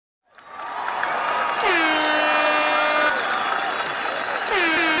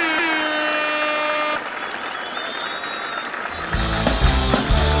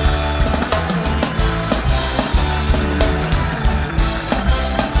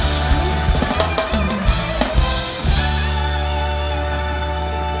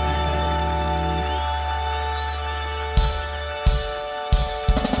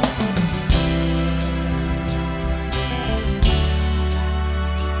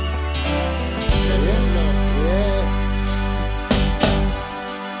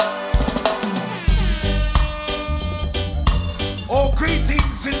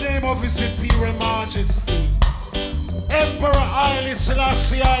Majesty, Emperor Haile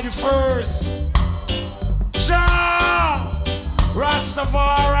Selassie I the First, Jah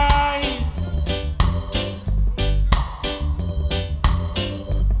Rastafari.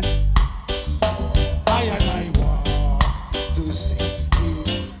 I and I want to see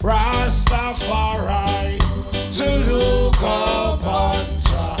Rastafari, to look upon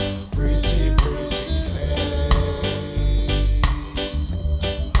Jah pretty, pretty face.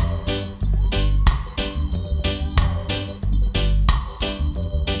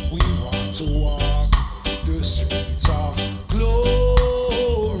 We want to walk the streets of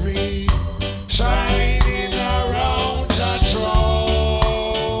glory, shining around Jah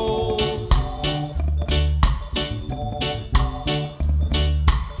throne.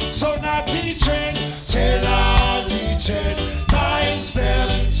 So now teaching, tell our teaching, times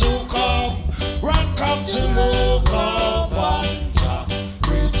them to come, run come to look upon Jah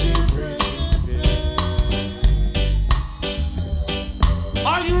pretty, pretty face.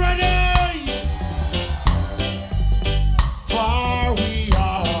 Are you ready? For we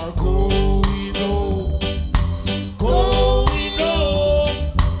are going home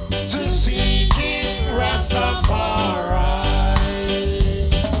to see King Rastafari.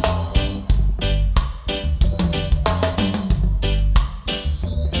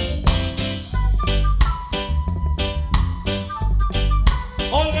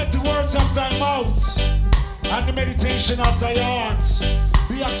 Oh, let the words of thy mouth and the meditation of thy heart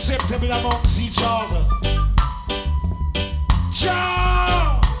be acceptable amongst each other.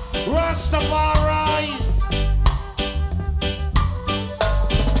 Jah Rastafari.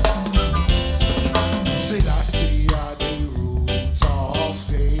 Selassie are the roots of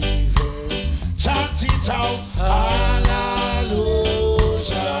David. Chant it out, hallelujah.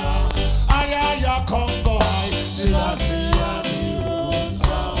 Ayaya Congo, Selassie are the roots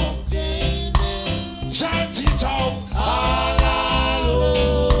of David. Chant it out, hallelujah.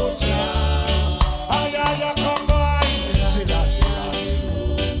 Ayaya Congo, Selassie are the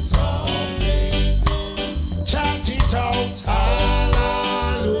roots of David. Chant it out, hallelujah.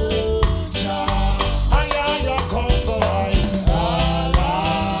 Ayaya Congo, hallelujah.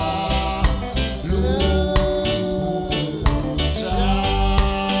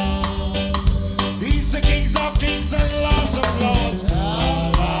 He's the kings of kings and lords of lords. Hallelujah.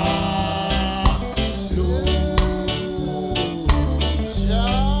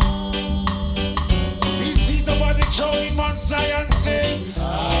 He's seated upon the throne in Mount Zion, sing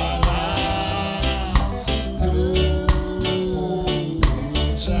hallelujah.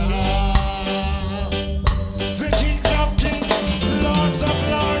 The kings of kings, the lords of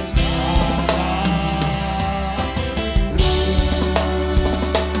lords.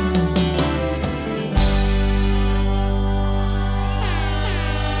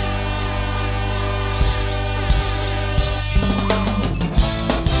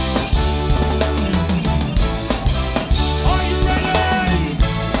 Are you ready?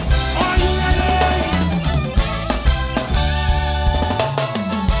 Are you ready?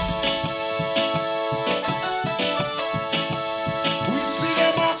 We see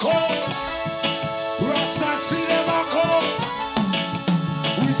them a come. Rasta see them a come.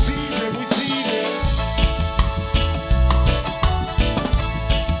 We see them, we see them.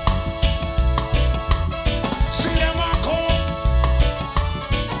 See them a come.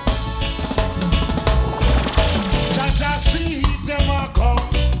 Jaja see them a come.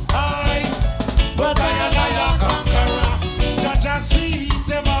 Aye, but I and I a conqueror. Jaja see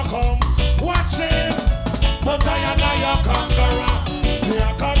them a come. Watch them, but I and I a conqueror. They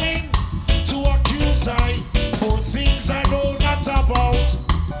are coming to accuse I for things I know not about.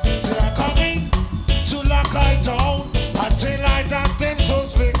 They are coming to lock I down until I that them so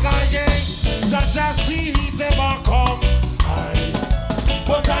speak again. Jaja see them a come. Aye,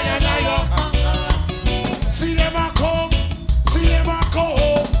 but I and I a conqueror. See them a come, see them a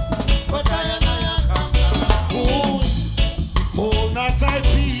come. But I and I a conqueror. Hold not thy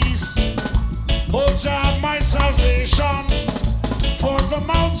peace, O Jah, my salvation. For the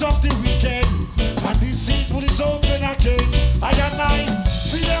mouth of the wicked and deceitful is open against I and I.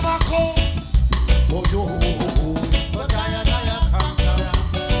 See them a come. Oh yo, but I and I a conqueror.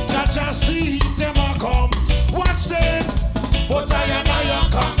 Jaja see them a come. Watch them, but I and I a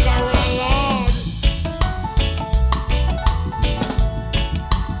conqueror, Lord.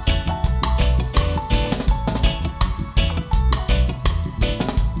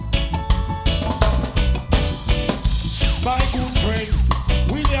 My good friend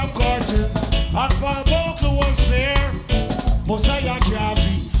William Gorton and Paul Bogle was there. Mosiah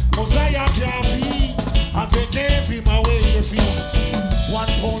Gavi, and they gave him away the feet. 1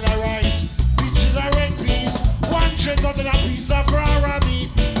 pound of rice, bitches of with a piece of raw meat.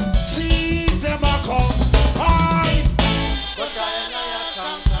 See them a come, I. But I and I a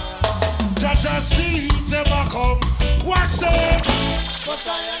conqueror. Just see them a come, watch them. But I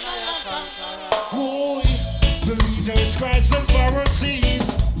and I a conqueror. Boy, the leaders, Christ and Pharisees,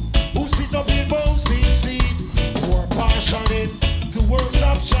 who sit up in Moses' seat, who are partial in the words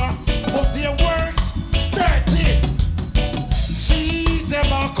of Jah, but their works dirty. See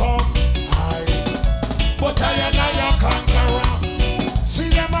them a come, I. But I and I a conqueror. See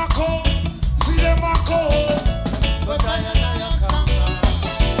them a come, see them a come. But I and I a conqueror.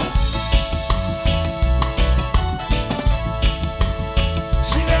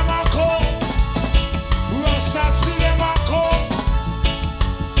 See them a come, Rasta see them a come.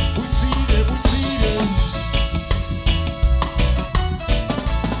 We see them, we see them.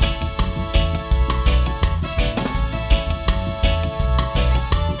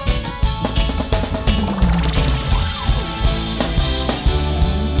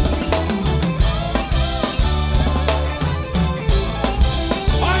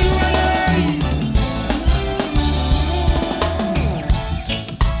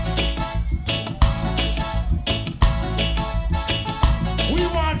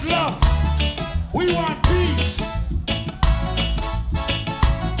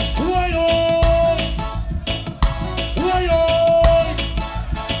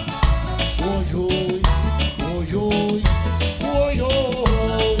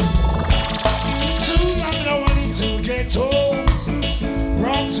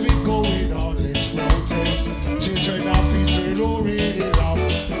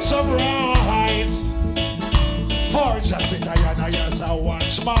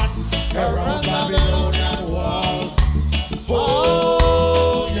 Around Babylonian walls.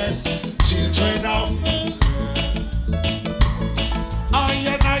 Oh, yes, children of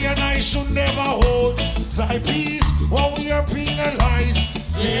I should never hold thy peace while we are penalized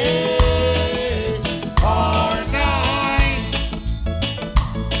day or night.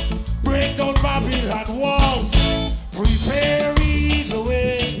 Break down Babylon walls. Prepare the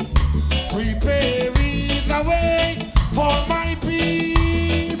way. Prepare the way for my people.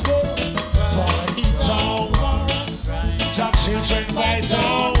 Jah children fight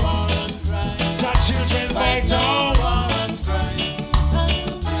down. Jah children fight down.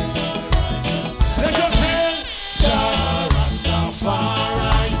 Let us say Jah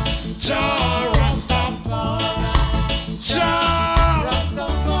Rastafari, Jah Rastafari, Jah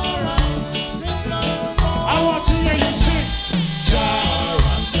Rastafari. I want to hear you sing Jah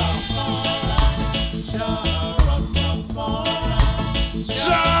Rastafari, Jah Rastafari,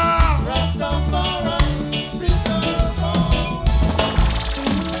 Jah Rastafari.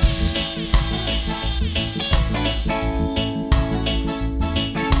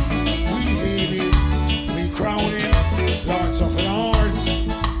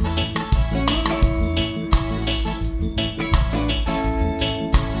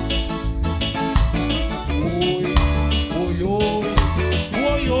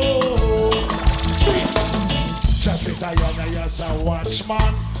 A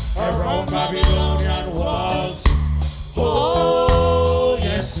watchman around Babylonian walls. Oh,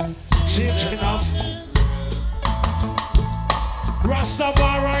 yes, children of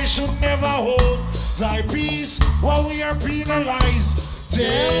Rastafari should never hold thy peace while we are penalized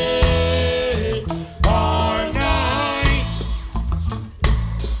day or night.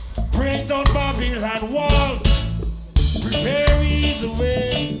 Break down Babylon walls. Prepare the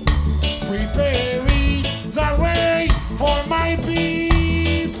way. Prepare the way for my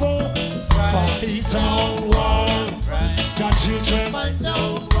people. Fight down war. Jah children fight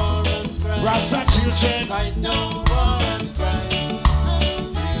down war and cry. Rasta children fight down war and cry.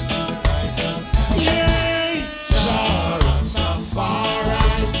 Yay! Jah Rastafari,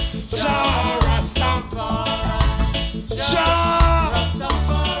 Jah Rastafari, Jah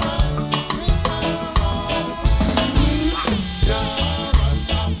Rastafari,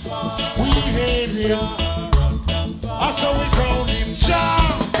 we hail him. That's how we crown him, Jah.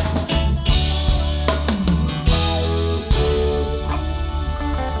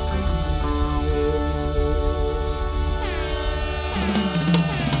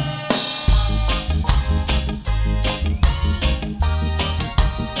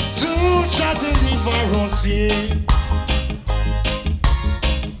 To Jah deliver us, yeah,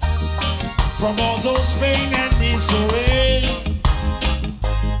 from all those pain and misery.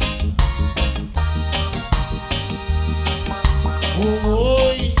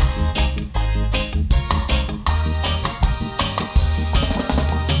 Oh,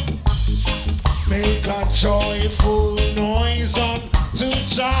 make a joyful noise unto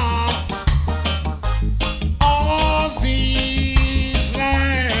Jah, all the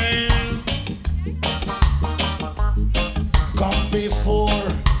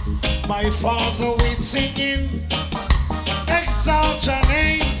My Father with singing, exalt your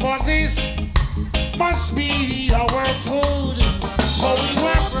name, for this must be our food. For we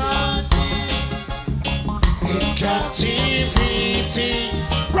were brought in captivity,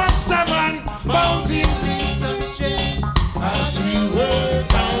 Rastaman bound in chains, as we were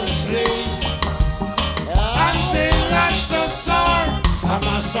as slaves. And they lashed us hard, a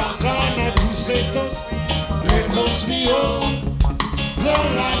massacre to set us. Let us be home, the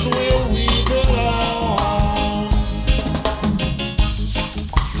land where we belong.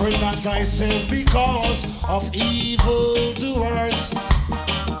 Fret not thyself because of evil doers,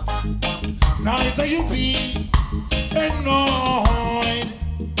 neither you be annoyed.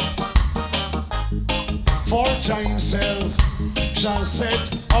 For Jah himself shall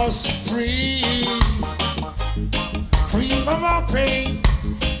set us free, free from our pain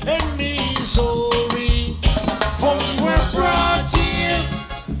and misery. For we were brought here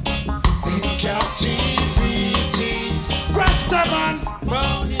in captivity, Rastaman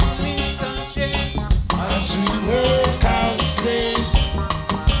bound in little chains, as we work as slaves.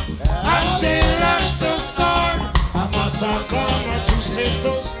 And they lashed us hard, a massacre to set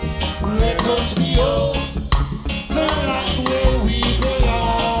us. Let us be home, the land where we belong.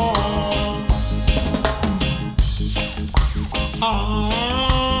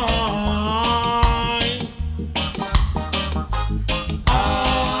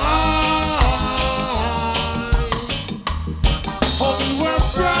 For we were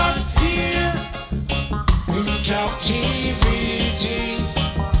brought here in captivity,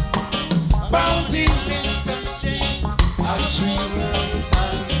 bound in chains, as we were.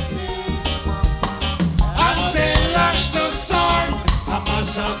 And they lashed us hard, a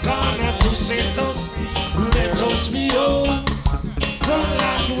massacre to set us. Let us be home, the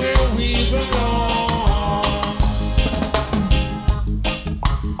land where we belong.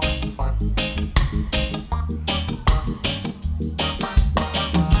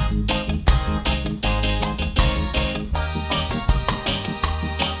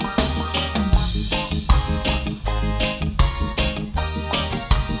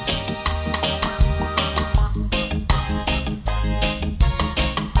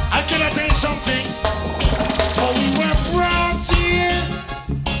 Can I tell you something? For we were brought here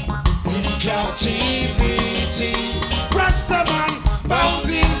in captivity, Rastaman bound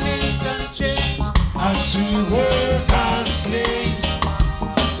in little chains, as we work as slaves.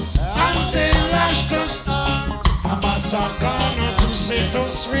 And they lashed us hard, a massacre to set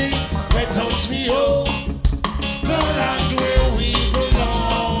us free. Let us be home, the land where we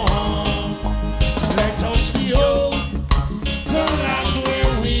belong. Let us be home, the land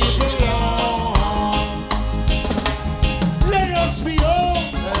where we belong. Let us be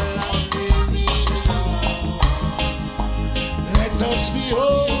home, the land where we belong. Let us be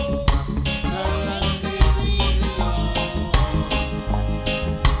home, the land where we belong.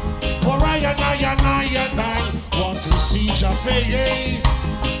 For I want to see your face.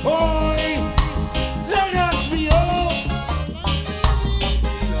 Boy, let us be home,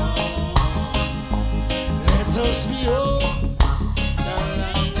 let us be home.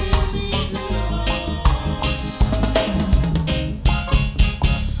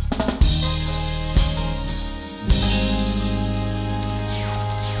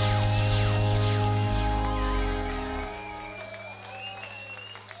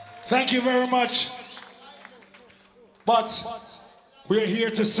 Thank you very much. But we're here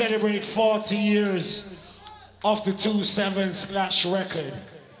to celebrate 40 years of the 2-7 record.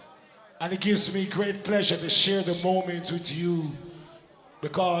 And it gives me great pleasure to share the moment with you,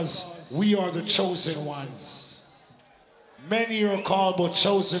 because we are the chosen ones. Many are called, but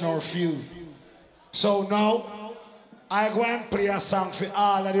chosen are few. So now, I go and play a song for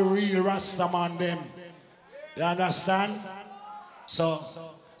all of the real Rastaman them. You understand? So,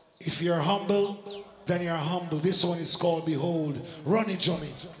 if you're humble, then you're humble. This one is called Behold. Run it, Johnny.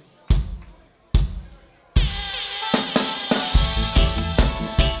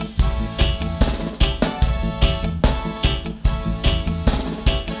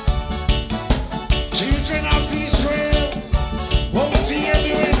 Children of Israel, won't hear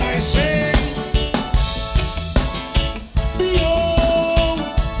me when I say,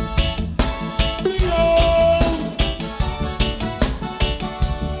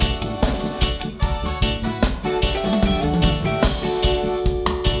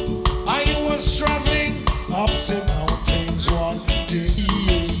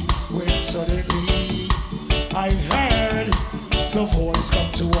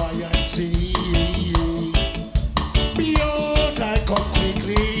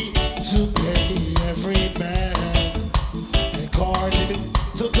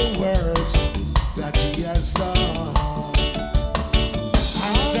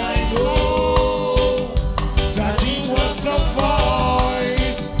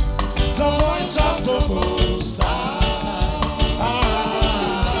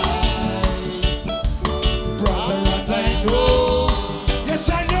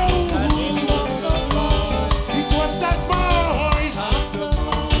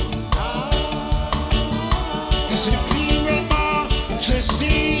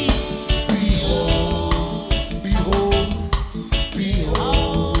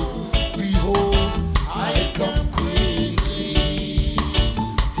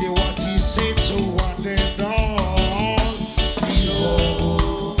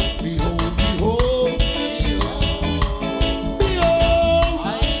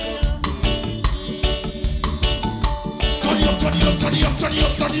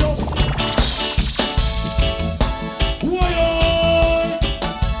 and you. Whoa,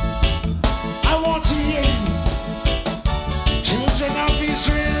 I want to hear you. Children of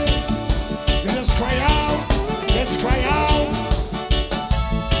Israel, let's cry out, let's cry out.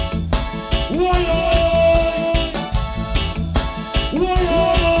 Whoa,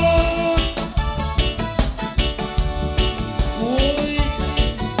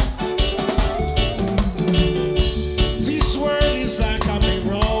 this world is like a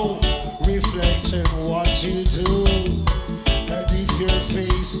mirror reflecting what you do. And if your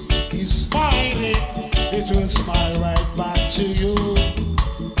face is smiling, it will smile right back to you.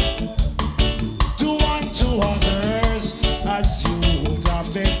 Do unto others as you would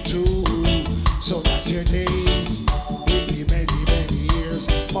have them do, so that your days will be many, many years,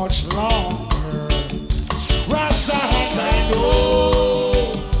 much longer. Rasta, and I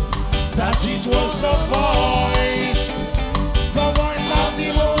know that it was the voice of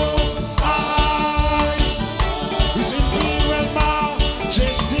the Most High. It's in me when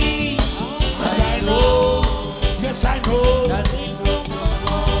majesty, and I know, yes I know, that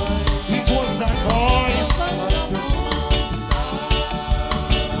it was that voice.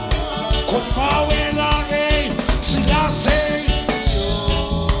 Come away, Lord, see that say,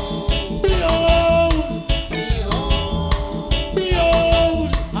 behold,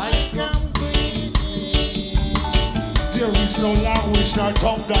 behold, I come quickly. There is no language nor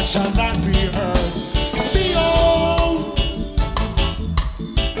tongue that shall not be heard. Behold,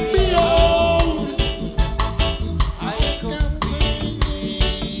 behold, I come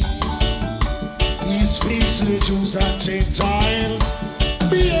quickly. He speaks to the Jews and Gentiles.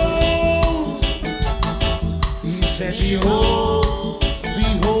 Behold, he said, behold,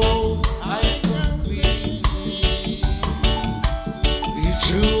 behold, I come quickly.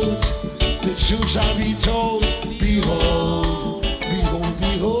 The truth shall be told. Behold, behold,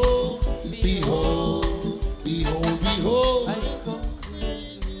 behold, behold, behold, behold.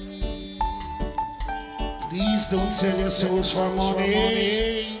 Please don't sell your souls for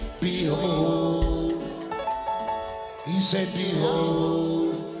money. Behold, he said,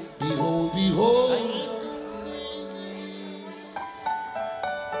 behold, behold, behold.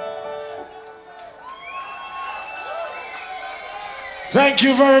 Thank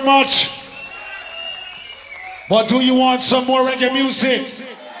you very much. But do you want some more reggae music?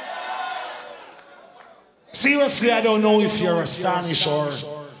 Seriously, I don't know if you're astonished or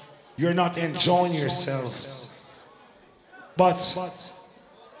you're not enjoying yourself. But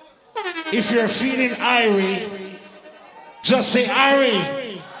if you're feeling irie, just say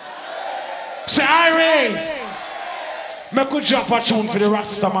irie. Say irie. Me could drop a tune for the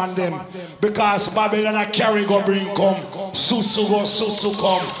Rastaman them, because Babylon a carry go bring come, susu go susu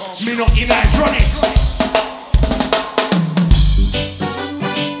come. Me no in I run it.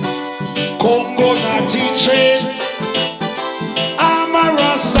 Congo na teaching. I'm a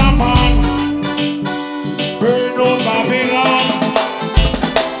Rastaman. Burn on Babylon.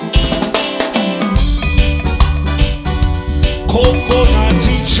 Congo na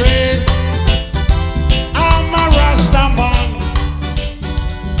teaching. I'm a Rastaman.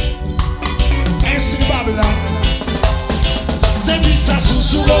 Ainsi Babylon. Then it's a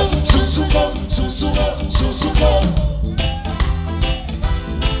susugo, susugo, susugo, susugo.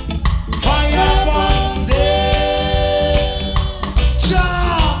 Fire Panday. Cha.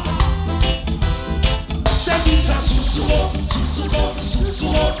 Then it's a susugo, susugo,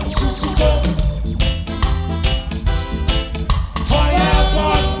 susugo, susugo. Fire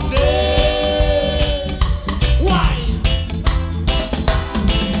Panday. Why?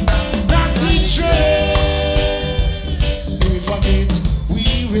 Not the train. Never get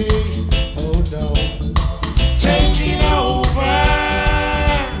weary. Oh no. Taking over.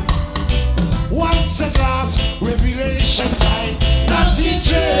 Once a glass, revelation time. Not the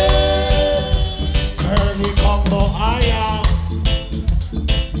train. Curly combo higher.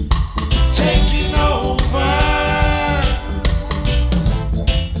 Taking over.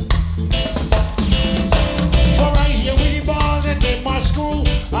 For I hear with the ball and they must grow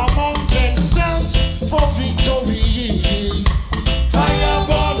among themselves for victory.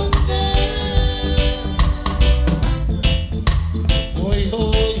 Fireball. Oi,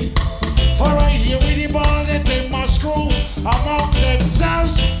 oi. For I hear with the ball and they must grow among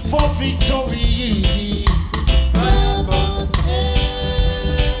themselves for victory.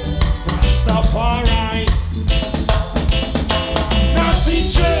 Rastafari. Nothing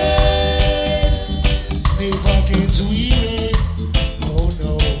train. Never gets weary. Oh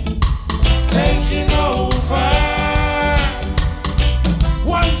no. Taking over.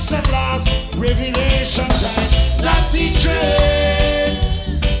 Once at last, revelation time. Nothing train.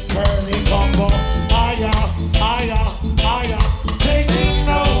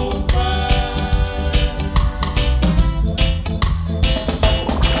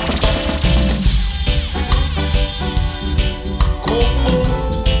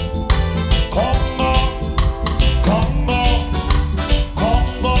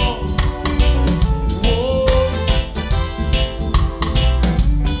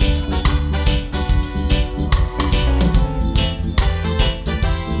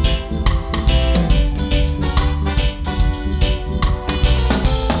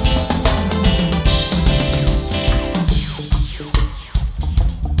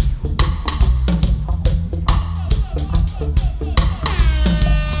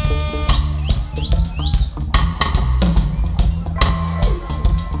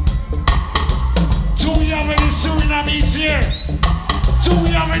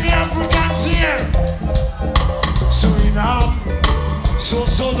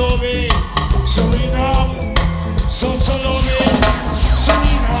 Solome, Suriname, so Solome,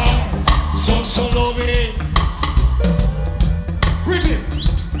 Suriname, so Solome. Read it.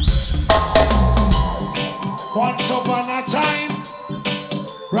 Once upon a time,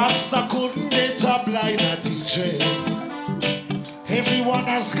 Rasta couldn't get a blind at teaching. Everyone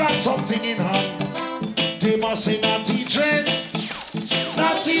has got something in hand. They must say not teaching,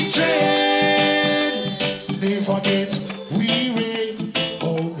 not teaching. Never get weary,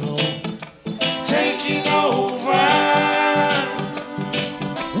 oh no, taking over.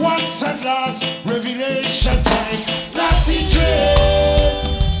 Once at last, revelation time, not teaching.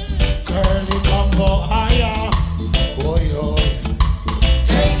 Girlie combo higher, boy, oh,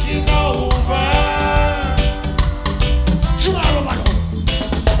 taking over.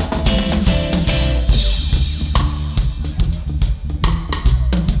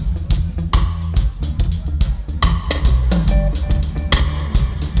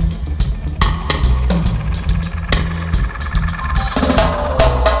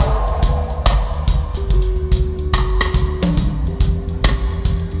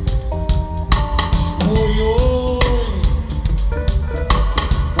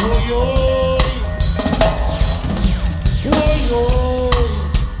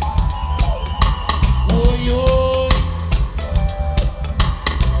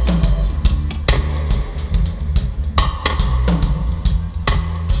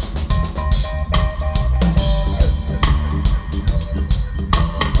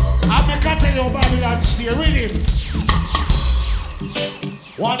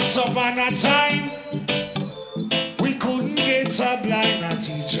 Once upon a time, we couldn't get a blind at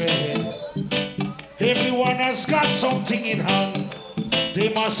teaching. Everyone has got something in hand. They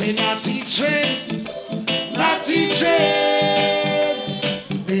must say not teaching, not teaching.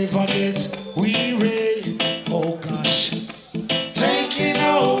 Never get weary, oh gosh, taking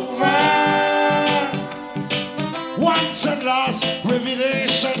over. Once and last,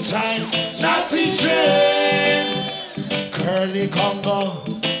 revelation time, not teaching. Curly Congo,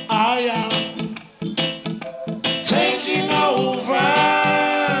 I am taking over.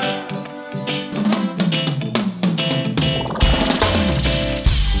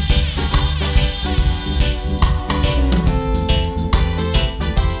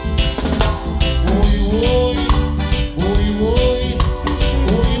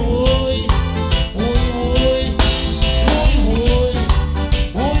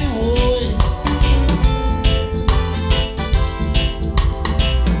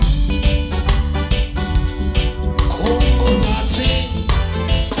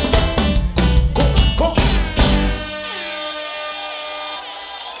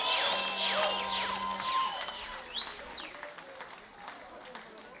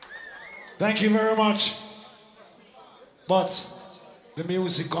 Thank you very much. But the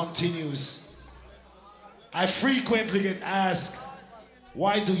music continues. I frequently get asked,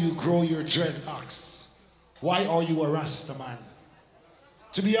 why do you grow your dreadlocks? Why are you a Rasta man?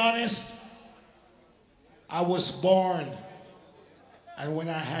 To be honest, I was born, and when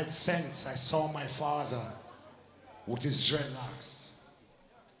I had sense, I saw my father with his dreadlocks.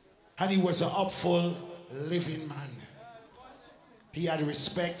 And he was an upful, living man. He had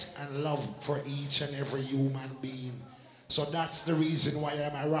respect and love for each and every human being. So that's the reason why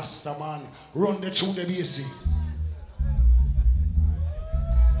I'm a Rasta man. Run the tune the BC.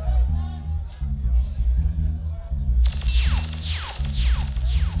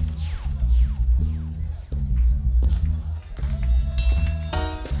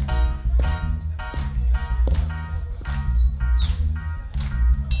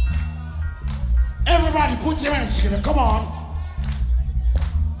 Everybody put your hands together, come on.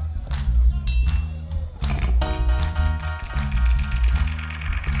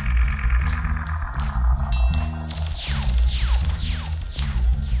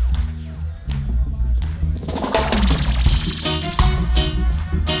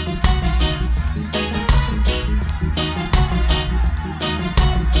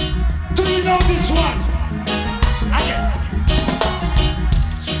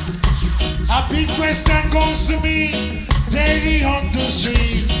 Question goes to me daily on the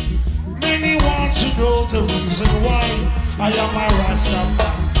streets. Many want to know the reason why I am a Rasta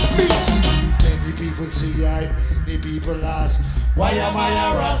man. Many people see I, many people ask, why am I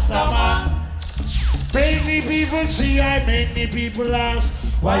a Rasta man? Many people see I, many people ask,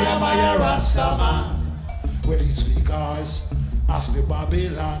 why am I a Rasta man? Well, it's because of the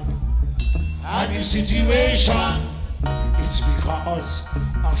Babylon and the situation. It's because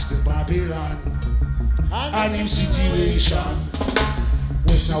of the Babylon and his situation.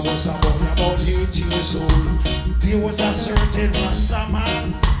 When I was about 8 years old, There was a certain Rasta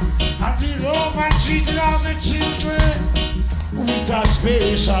man, and he loved and treated all the children with a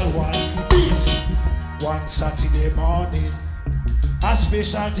special one. This one Saturday morning, a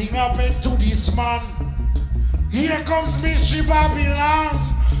special thing happened to this man. Here comes Mystery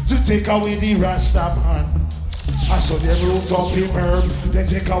Babylon to take away the Rasta man. And so they root up him herb, they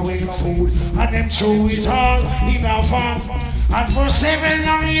take away him food, and them throw it all in a van. And for 7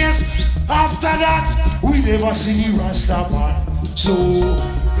 long years after that, we never see the Rasta man. So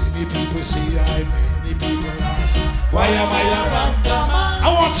many people say many people ask, why am I a Rasta man?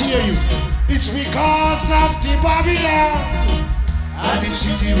 I want to hear you. It's because of the Babylon and its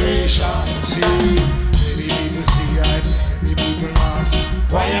situation. See, many people say many people ask,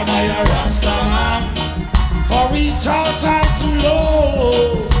 why am I a Rasta man? For it's our time to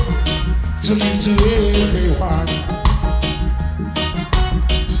love, to give to everyone.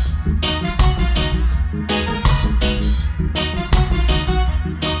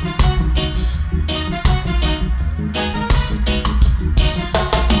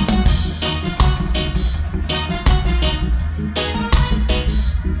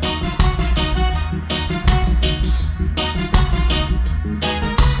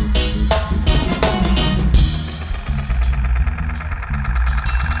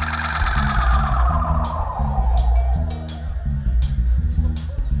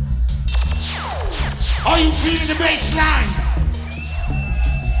 Are you feeling the bass line?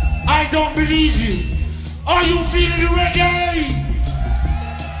 I don't believe you. Are you feeling the reggae?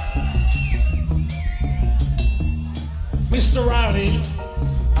 Mr. Riley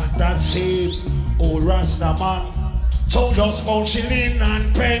and that same old Rasta man told us about shilling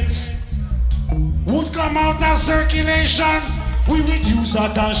and pence would come out of circulation. We would use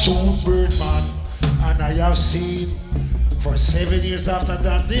that as shoot bird man. And I have seen for 7 years after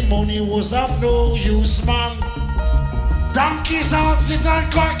that, the money was of no use, man. Donkeys, horses,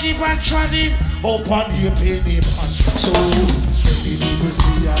 and car keep on treading up on your penny pan. So many people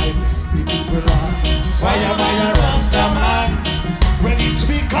see many people ask, why am I a Rasta man? When it's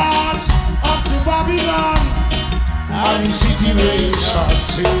because of the Babylon and the situation.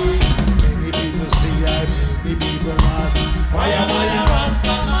 See, many people see many people ask, why am I a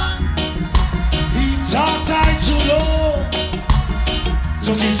Rasta man? It's our time to love,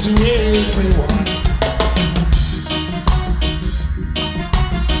 to give to everyone.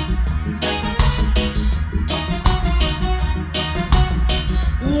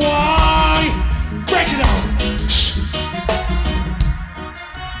 Why? Break it down. Shh.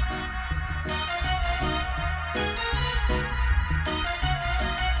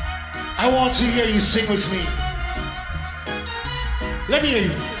 I want to hear you sing with me. Let me hear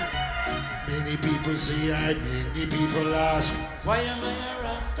you. Many people say many people ask, why am I a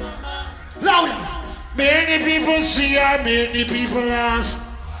Rasta man? Louder! Many people see many people ask.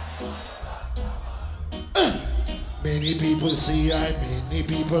 Many people see many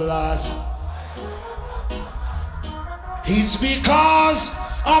people ask. It's because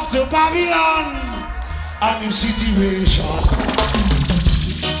of the Babylon and the situation.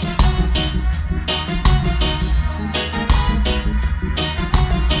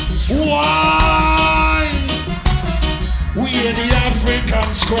 Why? We hear the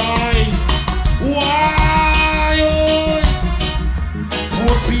Africans cry. Why? Oh,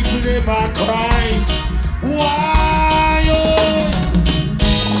 poor people never cry. Why? Oh,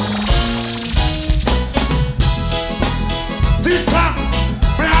 this song,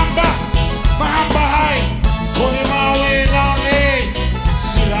 Mahamba High, pulling my way long,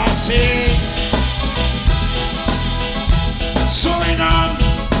 still I say, Suriname,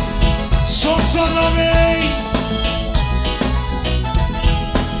 so loving.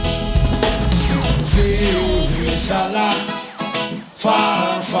 There is a land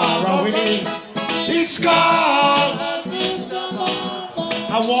far, far away. It's called.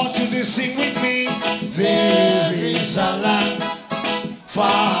 I want you to sing with me. There is a land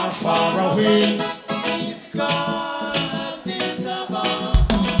far, far away. It's called.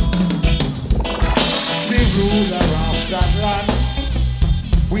 The ruler of that land,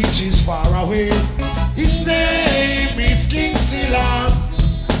 which is far away, his name is King Silas.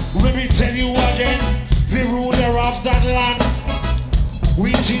 Let me tell you again, the ruler of that land,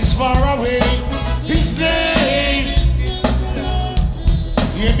 which is far away, his name.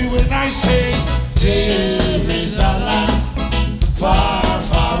 Hear me when I say, there is a land far,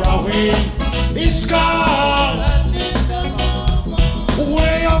 far away. It's called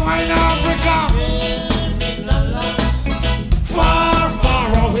way over in Africa. There is a land far, far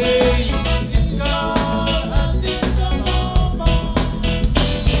away. It's called Addis Ababa.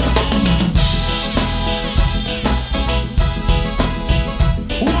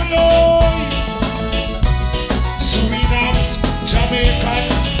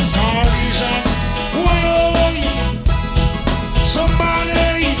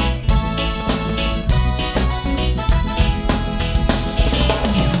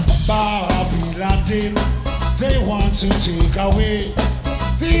 Babylon dim. They want to take away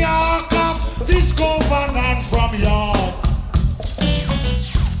the ark of this covenant from yard.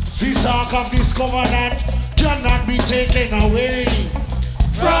 This ark of this covenant cannot be taken away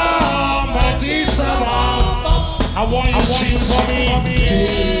from this above. I want you to sing for me.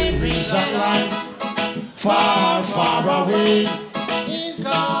 There is a land far, far away. It's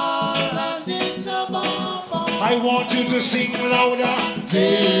called Addis Ababa. I want you to sing louder.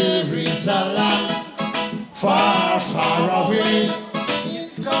 There is a land far, far away.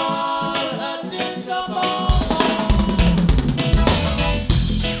 It's called Addis Ababa.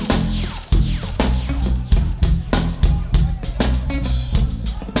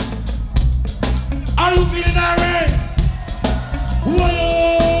 Are you feeling that rain?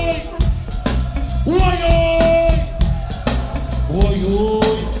 Woy-oy! Woy-oy!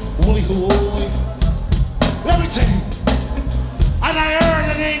 Woy-oy! Woy-oy! Let me tell you. And I heard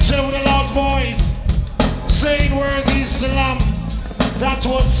an angel with a loud voice saying, worthy is the lamb that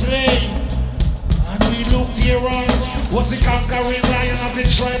was slain. And we looked here on, was the conquering lion of the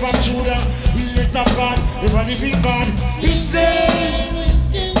tribe of Judah, elect of God, ever living God. His name is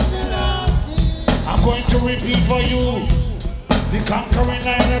I'm going to repeat for you. The conquering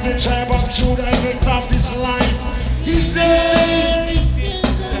lion of the tribe of Judah, elect of this light. His name is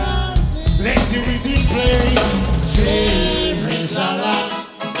let the reading play. There is a land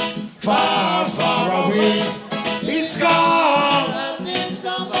far, far away. It's gone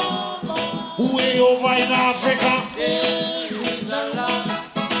way over in Africa. There is a land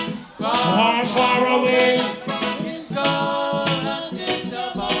Far, far away. It's called Addis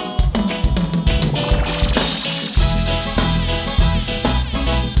Ababa.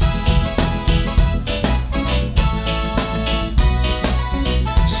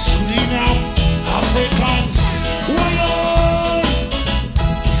 Africans, why-oh!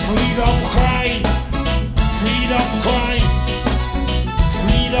 Freedom cry, freedom cry,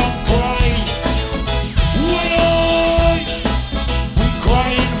 freedom cry. Why-oh! We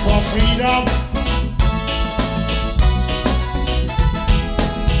crying for freedom.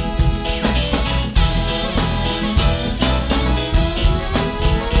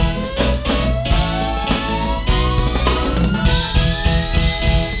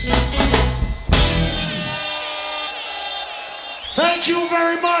 Thank you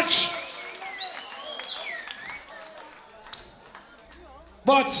very much.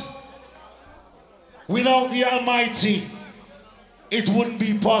 But without the Almighty, it wouldn't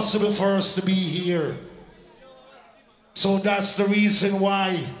be possible for us to be here. So that's the reason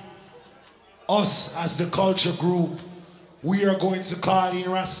why us as the culture group, we are going to call in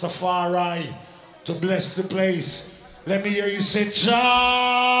Rastafari to bless the place. Let me hear you say,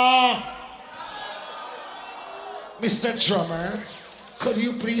 Jah. Mr. Drummer, could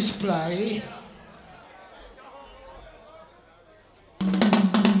you please play?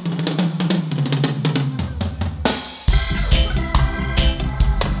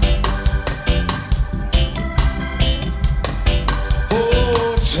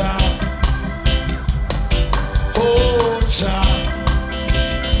 Oh, Jah. Oh, Jah.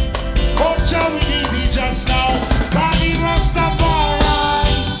 Oh, Jah, we need it just now. Call in Rastafari.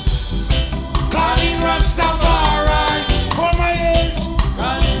 Call in Rastafari.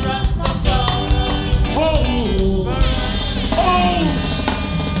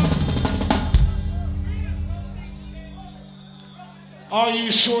 Are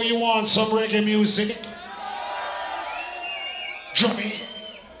you sure you want some reggae music? Drummy.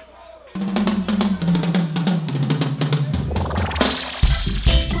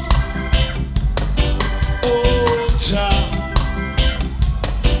 Oh, Jah.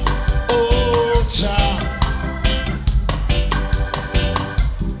 Oh, Jah.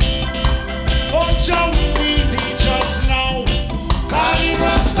 Oh, Jah, we need it just now. Call it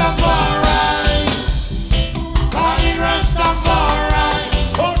Rastafari. Call it Rastafari.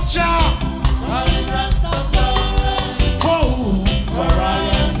 Oh, Jah. Call it Rastafari. Oh,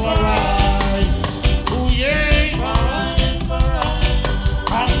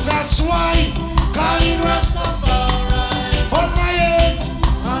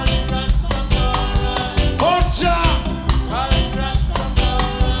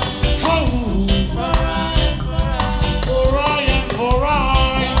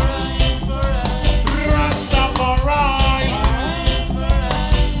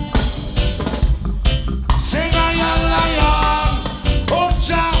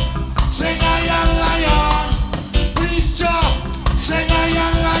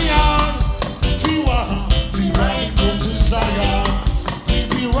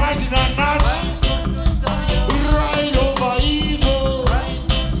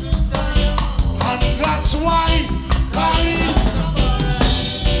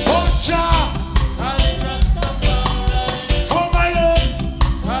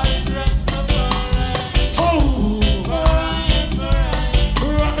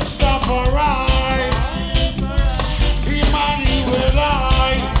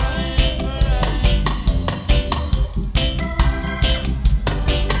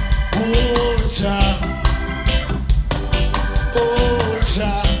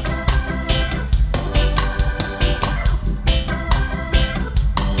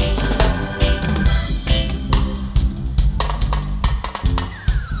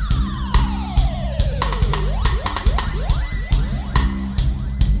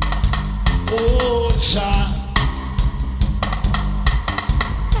 Oh, cha.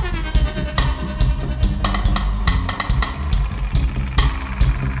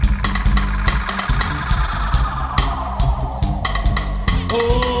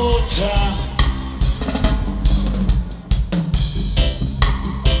 Oh, cha.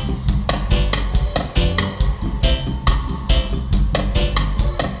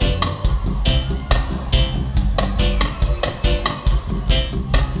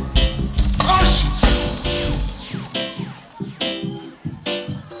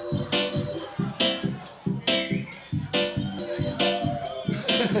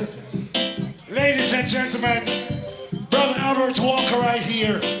 Ladies and gentlemen, Brother Albert Walker right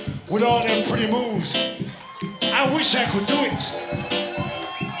here with all them pretty moves. I wish I could do it.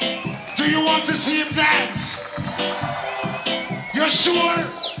 Do you want to see him dance? You're sure?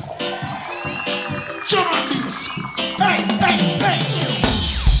 Jump on, please. Hey, hey, hey.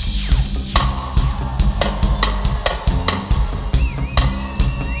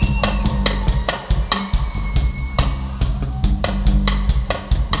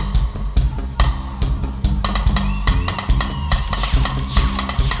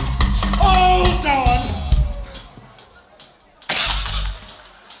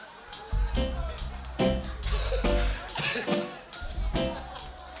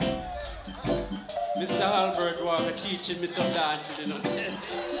 Mr. Albert Walker teaching me some dancing, you know.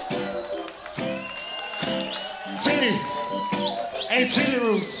 Tilly, hey Tilly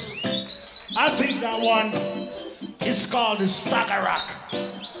Roots, I think that one is called the Stagger Rock,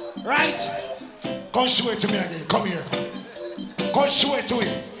 right? Come show it to me again, come here. Come show it to me.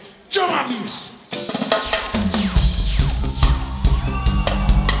 Jump on this.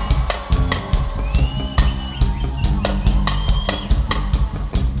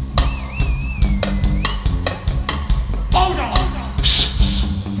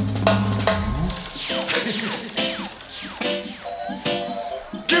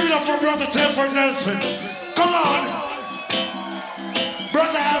 Brother Telford Nelson. Come on.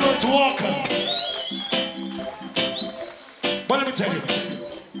 Brother Albert Walker. But let me tell you.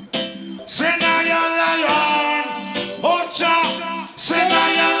 Say now you're lion. Oh, cha. Say now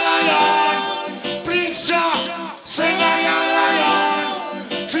you're lion. Please, cha. Say now you're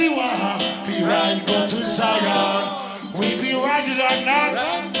lion. Fiwa. Be right, go to Zion. We be riding or not.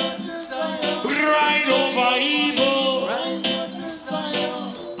 Ride over evil.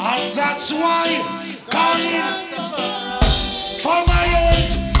 And that's why calling for my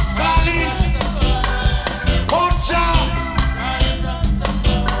age, calling Ocha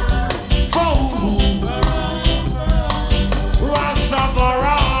for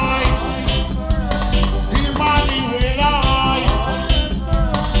Rastafari, Emmanuel I.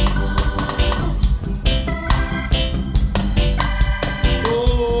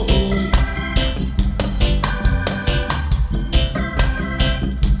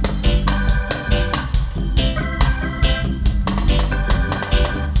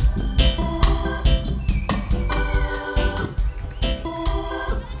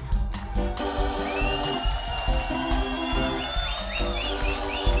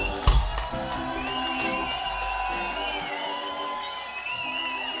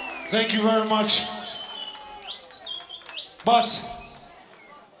 Thank you very much. But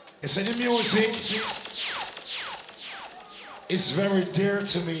it's in the music. It's very dear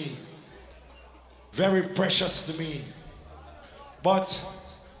to me, very precious to me. But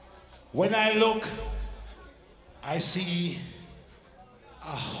when I look, I see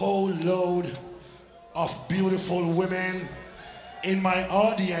a whole load of beautiful women in my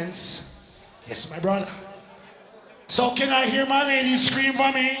audience. Yes, my brother. So can I hear my ladies scream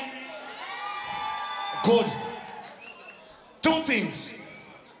for me? Good. Two things.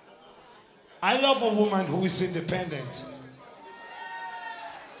 I love a woman who is independent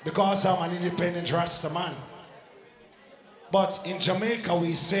because I'm an independent Rasta man. But in Jamaica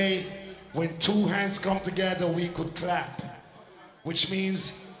we say when two hands come together we could clap, which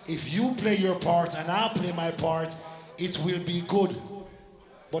means if you play your part and I play my part, it will be good.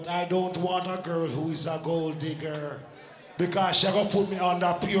 But I don't want a girl who is a gold digger because she's gonna put me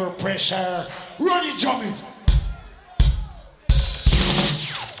under pure pressure. Run it, jump it.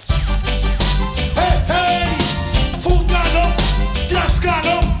 Hey, hey, food gone up, gas gone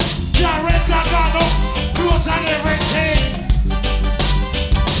up, car rental gone up, clothes and everything.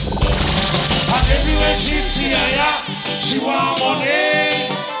 And everywhere she see her, she want money.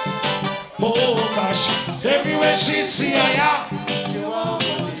 Oh gosh, everywhere she see her,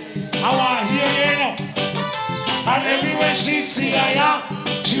 I want to hear you now. And everywhere she see her,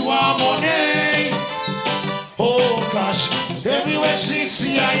 she want money. Oh gosh, everywhere she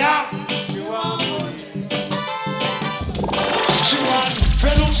see her,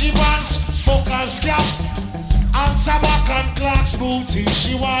 Felucci pants, Boca's cap, and Tabak and Clark's booty.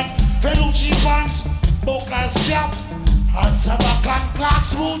 She want Felucci pants, Boca's cap, and Tabak and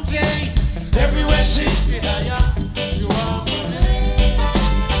Clark's booty. Everywhere she want money.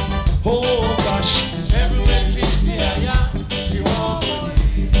 Oh gosh, everywhere she want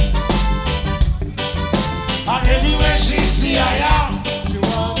money. And everywhere she see she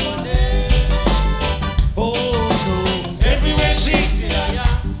want money. Oh no, everywhere she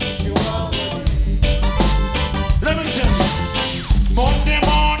want money. Let me tell you, Monday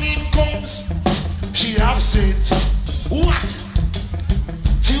morning comes, she absent. What?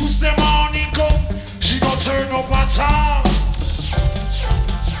 Tuesday morning come, she don't turn up at all.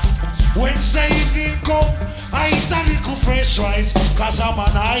 Wednesday evening come, I eat a little fresh rice, cause I'm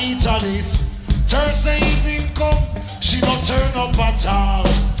an italist. Thursday evening come, she don't turn up at all.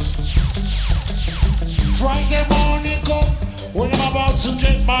 Friday morning come, when I'm about to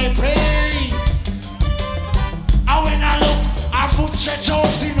get my pay. And when I look, her foot stretch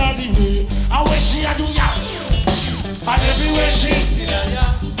out in the way. And when she a do ya, and everywhere she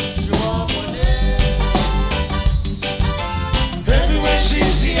want money. Everywhere she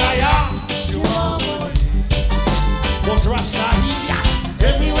see she want money. But Rasta he yacht.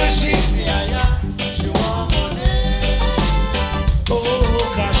 Everywhere she see want money.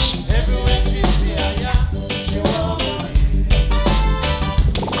 Oh gosh. Everywhere she see she want money.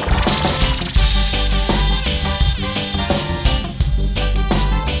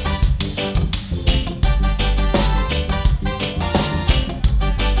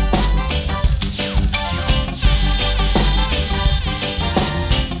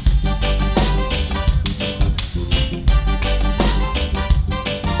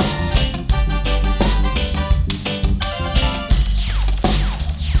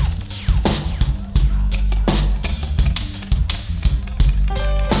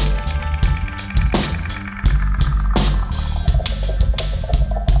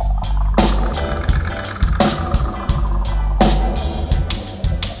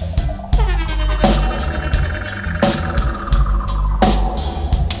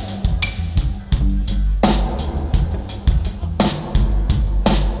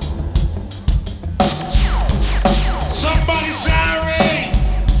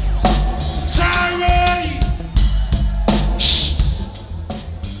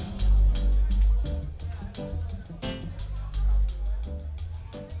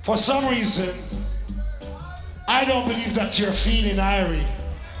 For some reason, I don't believe that you're feeling irie.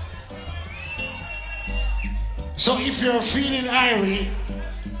 So if you're feeling irie,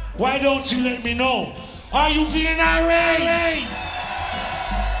 why don't you let me know? Are you feeling irie?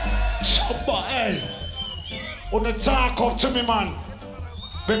 Somebody, on the talk up to me, man.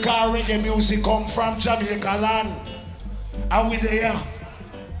 Because reggae music come from Jamaica land. And we there.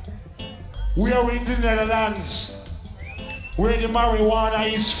 We are in the Netherlands, where the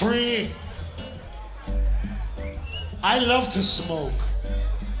marijuana is free. I love to smoke.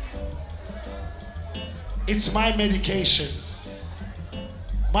 It's my medication,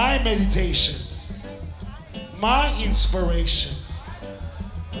 my meditation, my inspiration,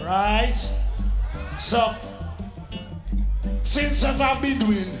 right? So, since I've been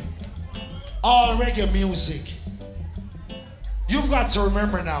doing all reggae music, you've got to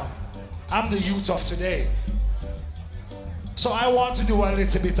remember now, I'm the youth of today. So I want to do a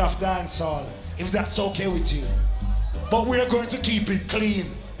little bit of dancehall, if that's okay with you. But we're going to keep it clean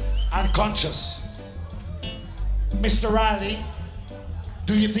and conscious. Mr. Riley,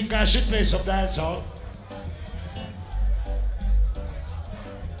 do you think I should play some dancehall?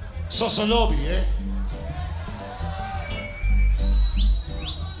 Sosolobi, eh?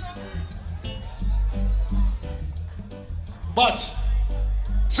 But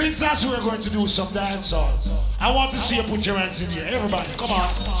since that's what we're going to do some dancehall, I want to see you put your hands in here. Everybody, come on.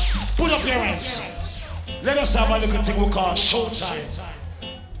 Put up your hands. Let us have a little thing we call showtime.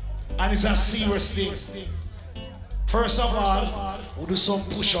 And it's a serious thing. First of all, we'll do some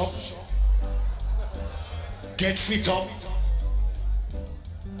push-up. Get fit up.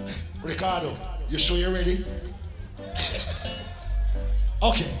 Ricardo, you sure you're ready?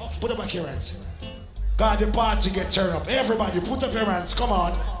 Okay, put up back your hands. God, the party get turned up. Everybody, put up your hands, come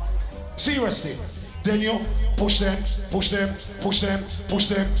on. Seriously. Then you push them, push them, push them, push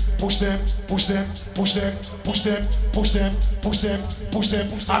them, push them, push them, push them, push them, push them, push them, push them.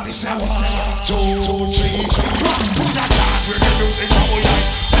 And this is 1, 2, 3. Put that down, we're going to do it our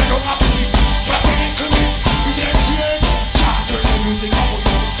life. They don't have to be properly committed. Yes, yes. Chant with the music our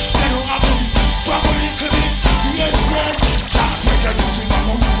life. They don't have to be properly committed. Yes, yes. Chant with the music our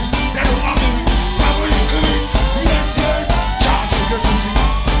life. They don't have to be properly committed. Yes, yes. Chant with the music.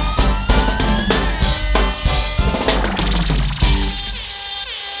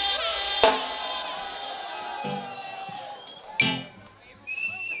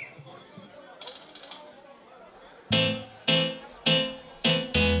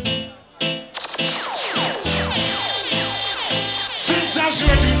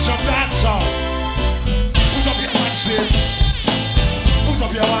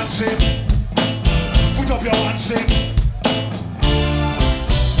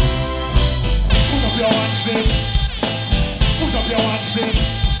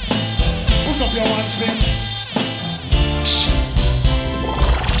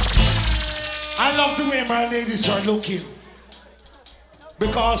 I love the way my ladies are looking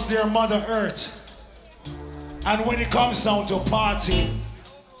because they're Mother Earth. And when it comes down to party,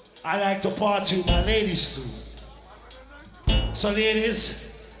 I like to party with my ladies too. So ladies,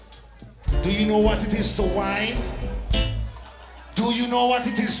 do you know what it is to wine? Do you know what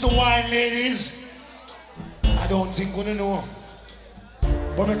it is to wine, ladies? I don't think you know.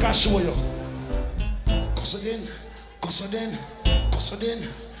 But I can show you. Gossodin, gossodin, gossodin,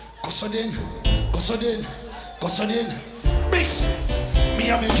 gossodin, gossodin, gossodin. Mix. Me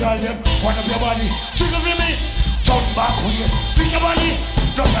and me girl them, one of your body. Jiggle with me. Turn back with you. Bring your body.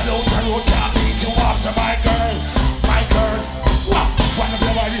 Not alone, the road can't beat you off. So my girl, my girl. What? One of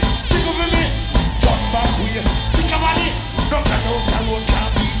your body. Jiggle with me. Turn back with you. Bring your body. Not alone, the road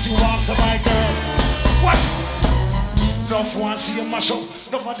can't beat you off. So my girl. What? Enough want to see you mash up.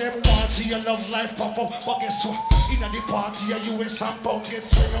 Enough of them want to see your love life pop up. But guess what? In the party, you and some punk get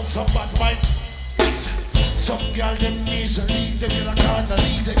spent on some bad mind. Some girl them need to lead. Them in a corner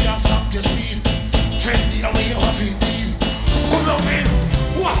lead. They can't stop your speed. Friendly away you have it deal. Come on in.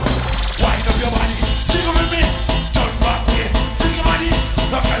 What? Wind up your body. Jiggle with me. Turn back way. Bring your body.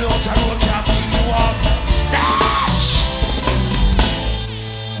 Knock a lot of road can't beat you up. Dash!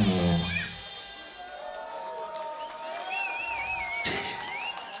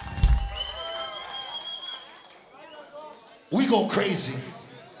 We go crazy.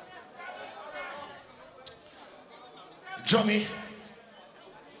 Drummy,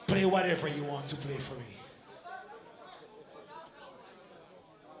 play whatever you want to play for me.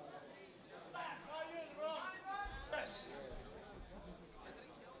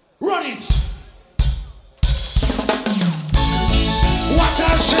 Run it! What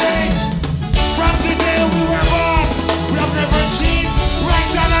a shame! From the day we were born, we have never seen right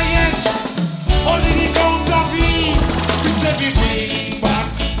dollar yet. Only the counterfeit. It's everything back.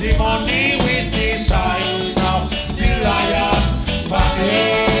 The money with the sign of the lion.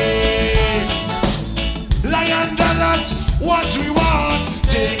 Panday. Lion dollars, what we want.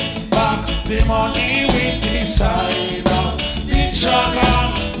 Take back the money with the sign of the dragon.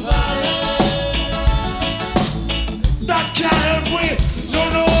 That can't wait,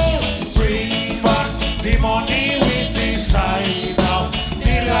 no, bring back the money with the sign of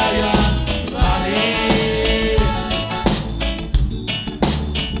the lion money.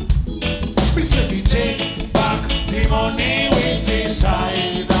 We say we take back the money with the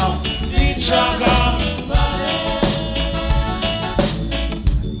sign of the dragon.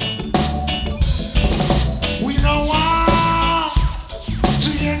 We don't want to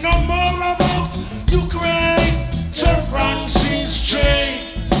hear no more about Ukraine. Sir Francis J.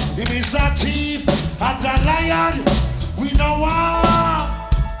 He is a thief and a lion. We don't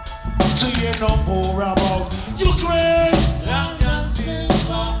want to hear no more about Ukraine.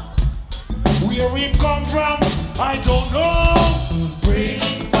 Where he come from, I don't know. Bring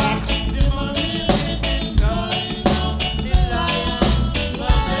back the money with the sign of the lion.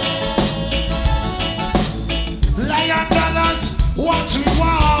 Lion dollars, what we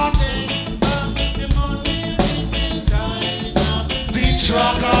want.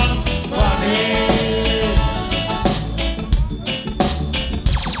 Dragon money.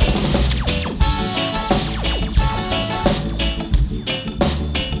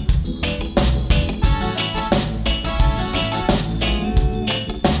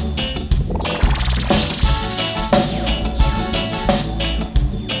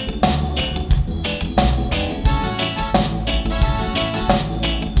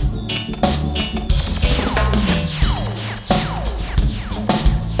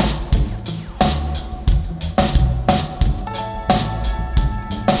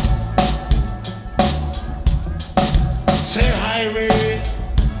 Say hi, Ray.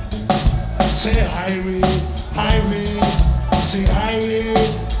 Say hi, Ray. Hi, Ray. Say hi, Ray.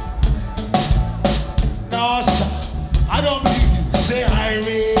 No, sir. I don't believe you. Say hi,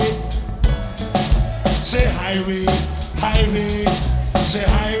 Ray. Say hi, Ray. Hi, Ray. Say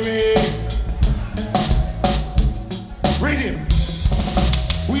hi, Ray. Read him.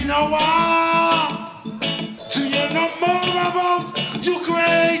 We know to hear no more about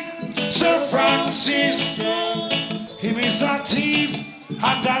Ukraine. Sir Francis. Him is a thief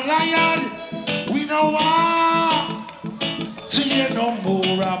and a lion. We know to hear no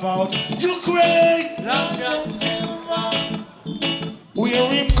more about Ukraine. Where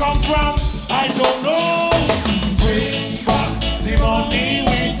him come from, I don't know. Bring back the money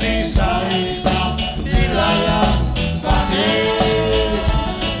with the sign of the lion.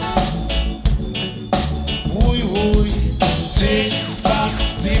 Take back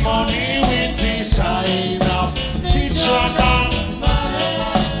the money with the sign of the dragon.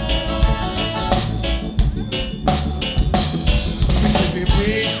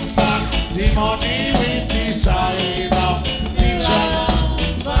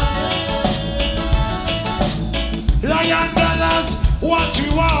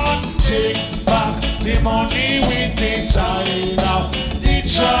 want take back the money with the sign of the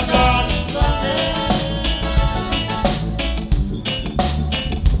dragon.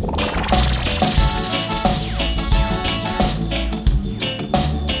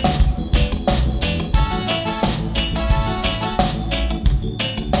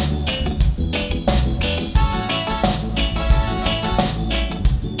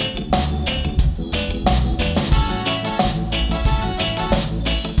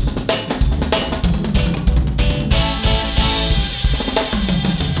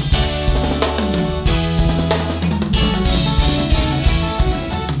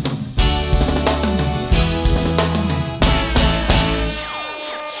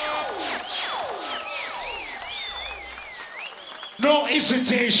 No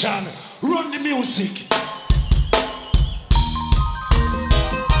hesitation, run the music.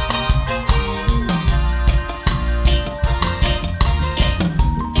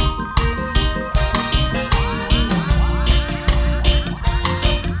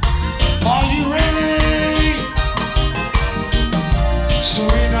 Are you ready?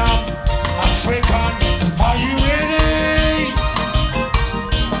 Suriname, Africans, are you ready?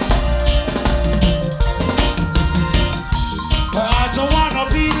 I don't wanna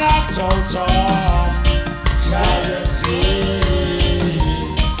be locked out of science.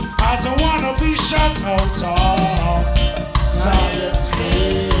 I don't wanna be shut out of science.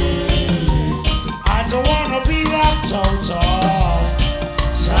 I don't wanna be locked out of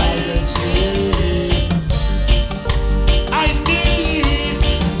science. I need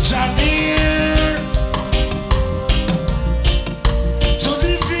Janir to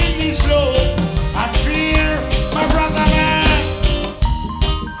live in this love and fear, my brother man.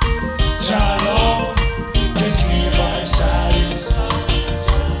 Shalom, can give my size.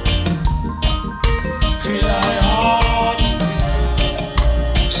 Feel my heart,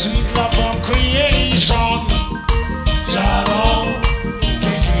 sweet love from creation. Shalom,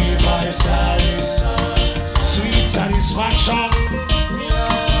 can give my size. Sweet satisfaction.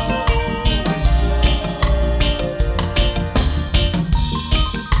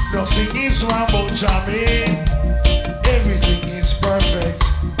 Nothing is wrong about Jamie. Everything is perfect.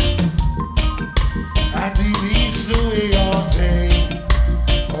 And he leads the way all day.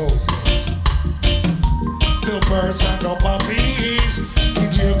 Oh yes. The birds and the puppies in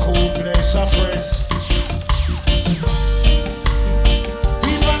their cool place of rest.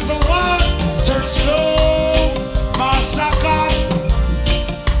 Even the water's slow, massacred.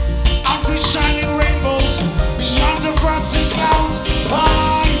 And the shining rainbows beyond the frosty clouds. Bye.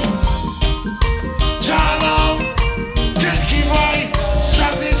 Jalo, can give I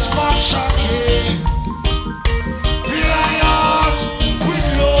satisfaction, yeah. Fill my heart with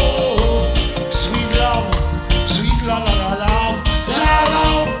love, sweet la la la la. Jalo,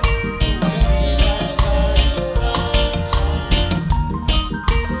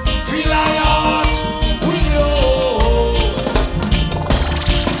 fill my heart with love.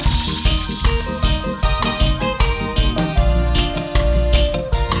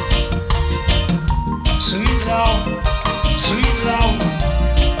 Sweet love, sweet love,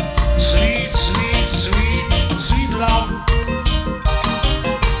 sweet, sweet, sweet, sweet love.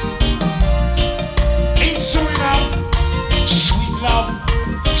 In Suriname, sweet love,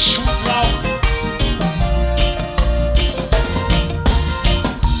 sweet love.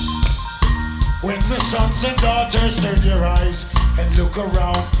 When the sons and daughters turn their eyes and look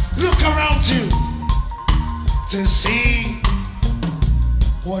around too, to see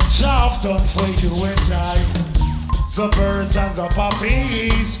what I've done for you and I. The birds and the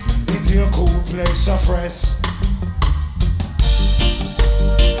puppies in their cool place of rest.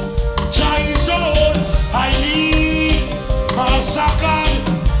 Jah is all I need, my second,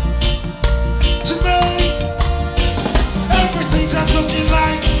 to make everything that's looking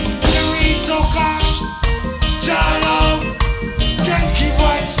like there is so cash. Jah alone can give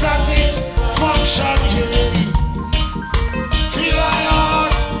I satisfaction, yeah. Feel my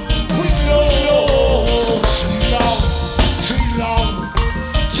heart with love, sweet love, sweet love.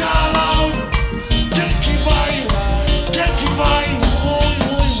 Jah alone can give I, woy,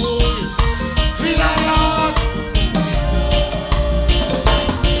 woy, woy. Feel my heart.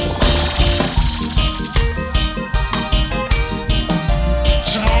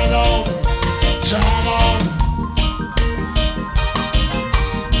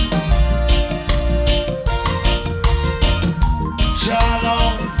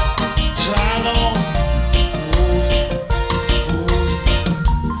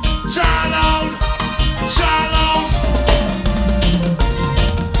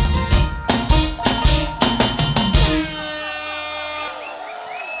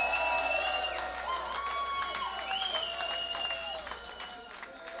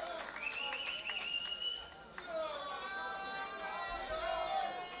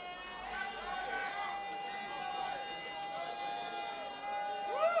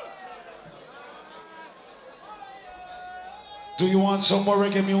 Do you want some more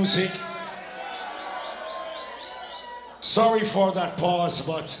reggae music? Sorry for that pause,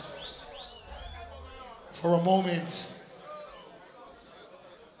 but for a moment.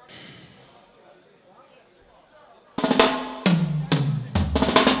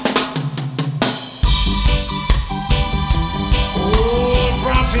 Old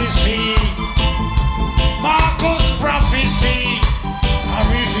prophecy, Marcus prophecy, I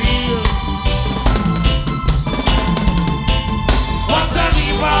reveal. What the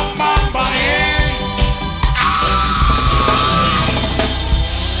bam bam bam.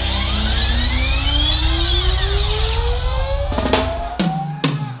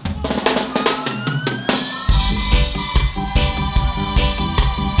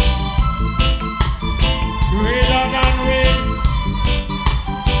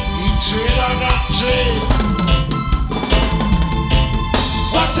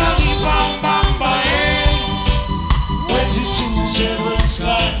 What a bam bam bam when the two sevens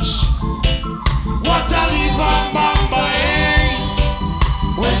clash. What a bam bam bam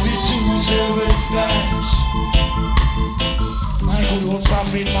when the two sevens clash. My good old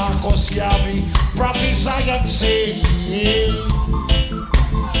prophet Marcus Garvey prophesied and say,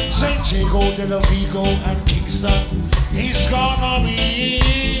 St. Jago, Del Vigo and Kingston is gonna meet.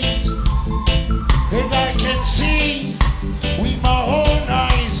 And I can see with my own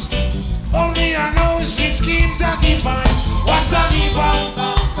eyes. Only I know it's King that defines what the bam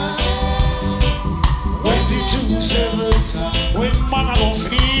when the two sevens, when man I gon'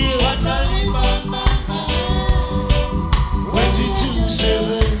 feel. When the two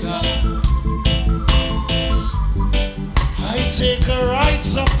sevens, I take a ride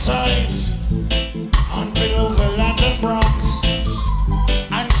sometimes on over London Bronx,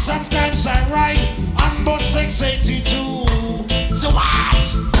 and sometimes I ride on bus 682. So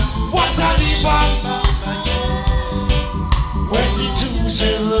what a bam when the two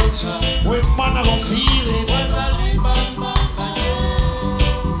sevens, when man I gon' feel it.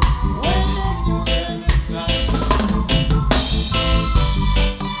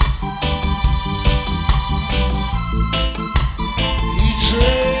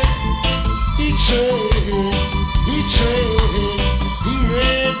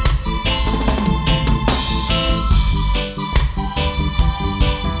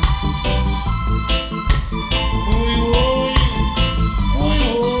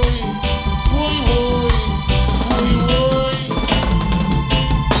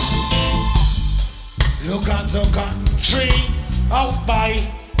 Look at the country out by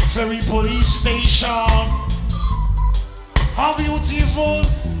Ferry Police Station. How beautiful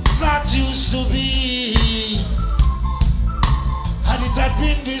that used to be. And it had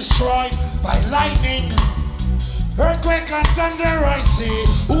been destroyed by lightning, earthquake and thunder. I say,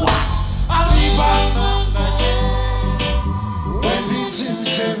 what? When the two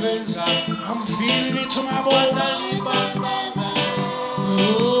sevens, I'm feeling it to my bones.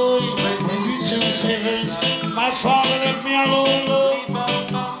 Oh, when the two sevens, my father left me alone.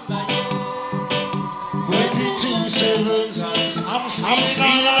 When the two sevens, I'm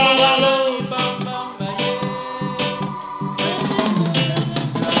feeling all alone.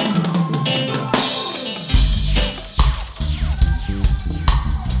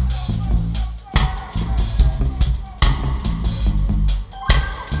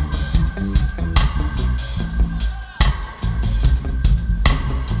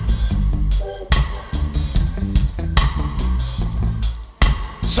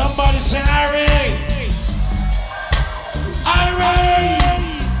 Somebody say, Harry! Harry!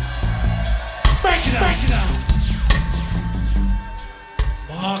 Break it down!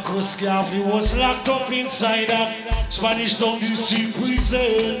 Marcus Garvey was locked up inside of Spanish Town District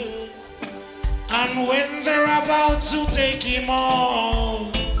prison. And when they're about to take him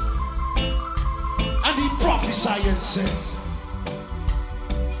out, and he prophesied and said,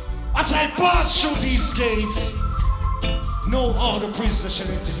 as I pass through these gates, no other prisoner shall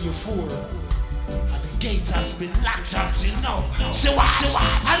enter your forum, and the gate has been locked until now. Say what?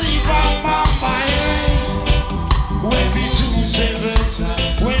 Ali Bamba, when the two sevens,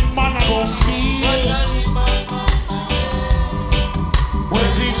 when man I go feel, when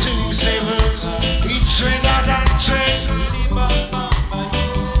the two sevens, he triggered and triggered.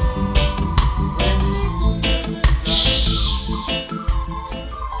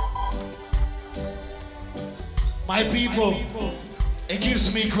 My people, it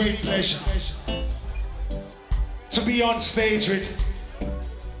gives me great pleasure to be on stage with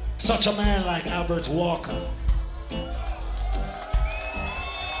such a man like Albert Walker.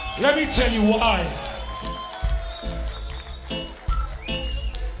 Let me tell you why.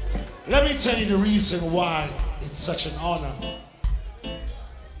 Let me tell you the reason why it's such an honor.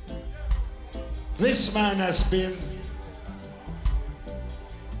 This man has been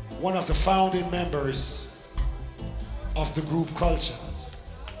one of the founding members of the group Culture.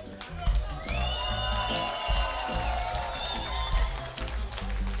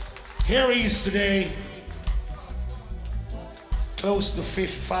 Here he is today, close to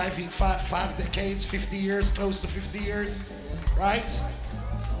 5 decades, 50 years, close to 50 years, right?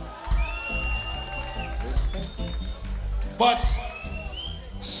 But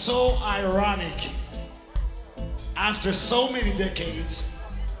so ironic, after so many decades,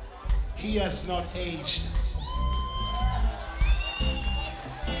 he has not aged.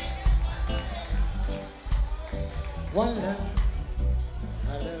 One love,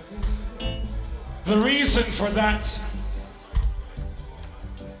 I love you. The reason for that,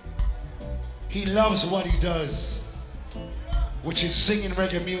 he loves what he does, which is singing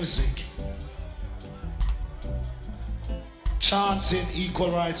reggae music, chanting equal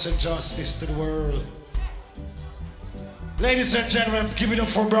rights and justice to the world. Ladies and gentlemen, give it up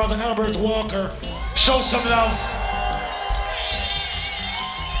for brother Albert Walker. Show some love.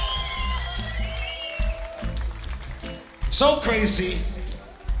 So crazy,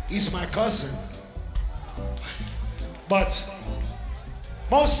 he's my cousin. But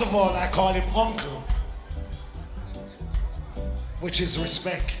most of all, I call him uncle, which is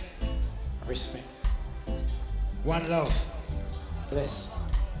respect. Respect. One love. Bless.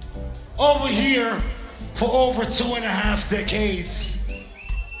 Over here, for over 2.5 decades,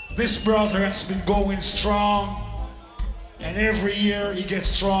 this brother has been going strong, and every year he gets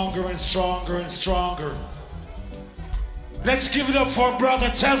stronger and stronger and stronger. Let's give it up for brother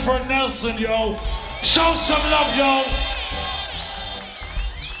Telford Nelson, yo. Show some love, yo.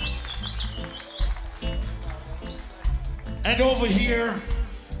 And over here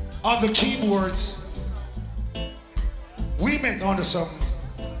on the keyboards, we met under some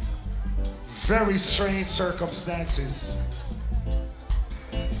very strange circumstances.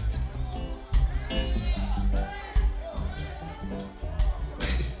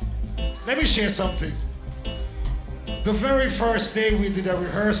 Let me share something. The very first day we did a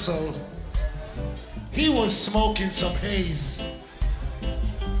rehearsal, he was smoking some haze.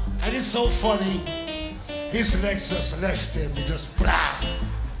 And it's so funny, his legs just left him, he just blah.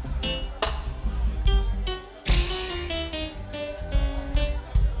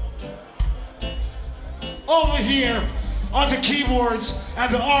 Over here on the keyboards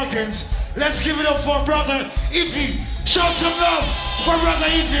and the organs, let's give it up for brother Ify. Show some love for brother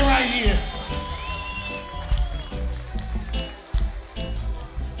Ify right here.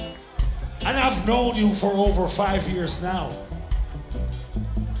 And I've known you for over 5 years now.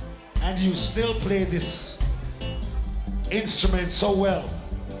 And you still play this instrument so well.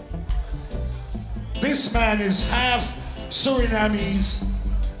 This man is half Surinamese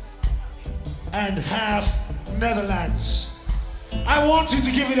and half Netherlands. I want you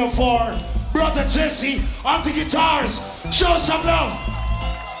to give it up for brother Jesse on the guitars. Show some love.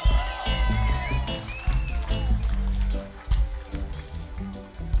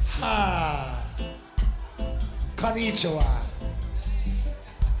 Ha. Konnichiwa.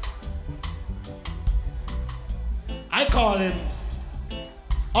 I call him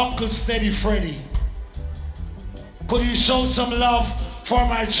Uncle Steady Freddy. Could you show some love for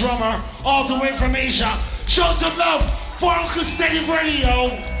my drummer all the way from Asia? Show some love for Uncle Steady Freddy, yo.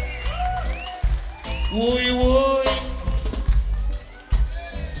 Wooey wooey.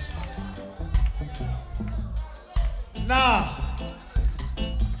 Nah,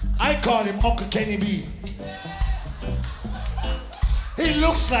 I call him Uncle Kenny B. He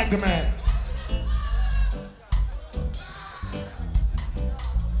looks like the man.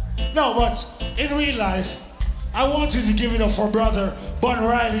 No, but in real life, I want you to give it up for brother Bun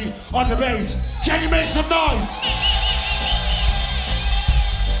Riley on the bass. Can you make some noise?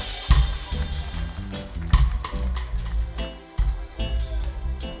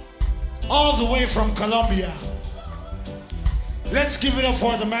 All the way from Colombia. Let's give it up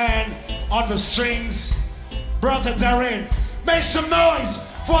for the man on the strings, brother Darren. Make some noise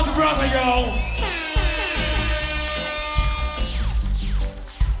for the brother, yo.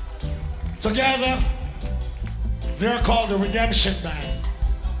 Together, they're called the Redemption Band.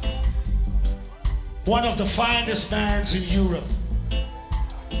 One of the finest bands in Europe.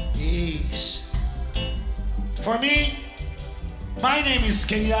 Yeesh. For me, my name is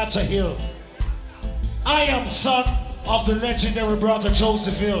Kenyatta Hill. I am son of the legendary brother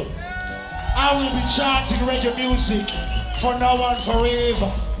Joseph Hill. I will be chanting reggae music for now and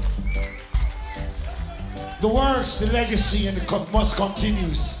forever. The works, the legacy, and the must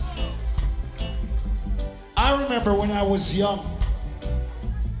continues. I remember when I was young,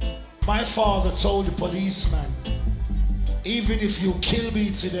 My father told the policeman, even if you kill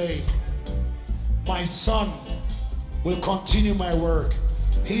me today, my son will continue my work.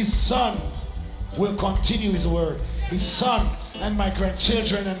 His son will continue his work. His son and my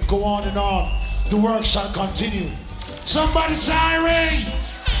grandchildren, and go on and on. The work shall continue. Somebody say Irene!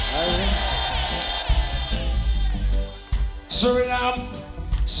 Suriname,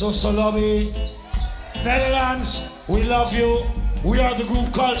 Sosolobi, Netherlands, we love you. We are the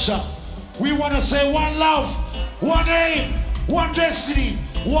group culture. We want to say one love, one aim, one destiny.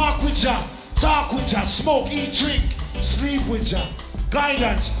 Walk with ya, talk with ya, smoke, eat, drink, sleep with ya.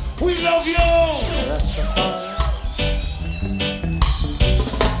 Guidance, we love you! Rastaplas.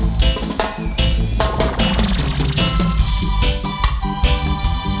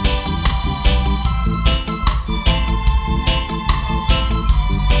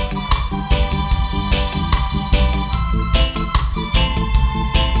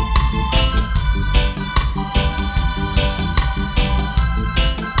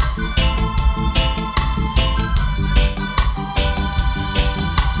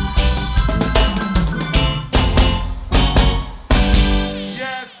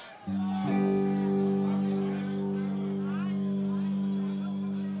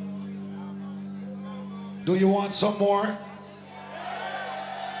 Do you want some more?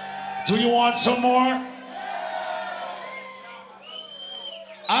 Do you want some more?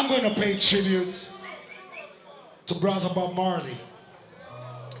 I'm going to pay tribute to Brother Bob Marley.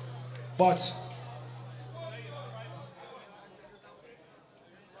 But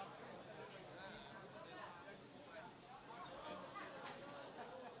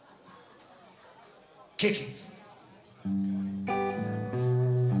kick it.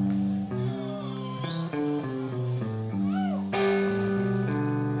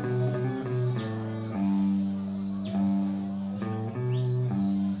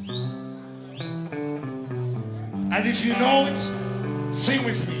 And if you know it, sing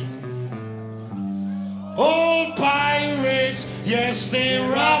with me. Old pirates, yes, they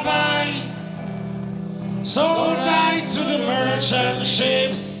rob I, sold I to the merchant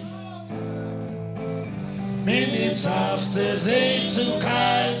ships. Minutes after they took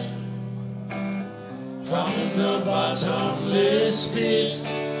I from the bottomless pit,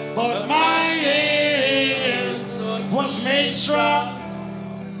 but my hand was made strong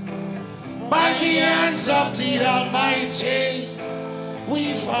by the hands of the Almighty.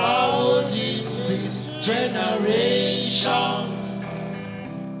 We followed in this generation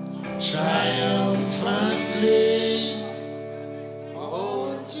triumphantly.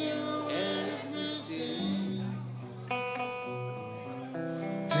 Hold you and sing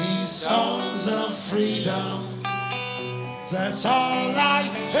these songs of freedom. That's all I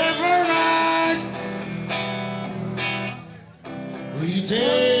ever had.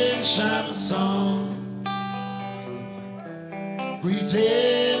 Redemption song,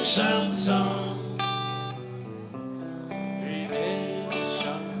 redemption song,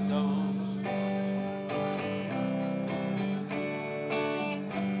 redemption song.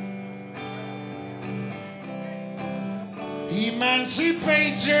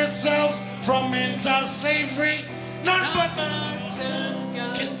 Emancipate yourselves from mental slavery. None but ourselves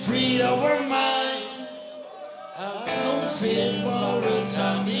can free our mind. No fear for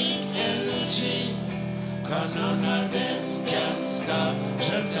atomic energy, 'cause none of them can stop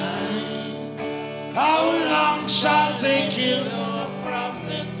your time. How long shall they kill our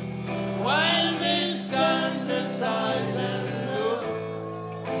prophets while we stand beside and look?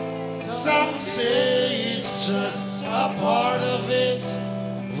 Some say it's just a part of it.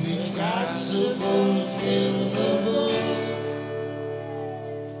 We've got to fulfill the book.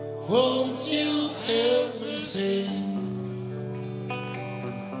 Won't you help me sing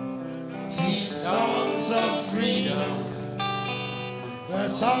these songs of freedom?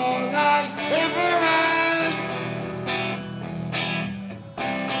 That's all I ever had.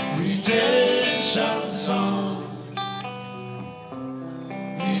 Redemption song,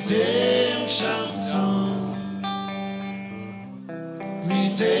 redemption song,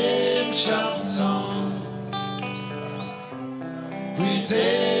 redemption song,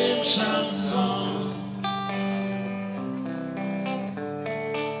 redemption song.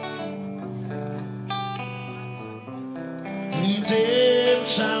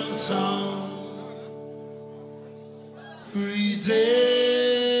 Redemption song,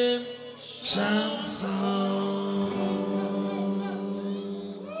 redemption song.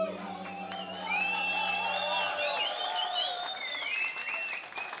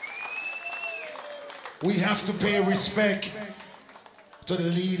 We have to pay respect to the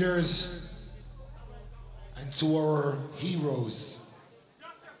leaders and to our heroes.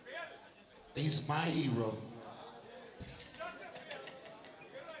 He's my hero.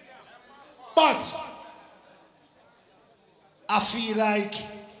 But I feel like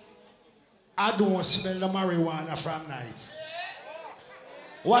I don't smell the marijuana from night.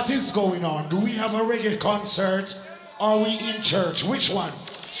 What is going on? Do we have a reggae concert? Or are we in church? Which one?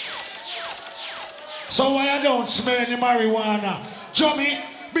 So why I don't smell any marijuana? Jummy,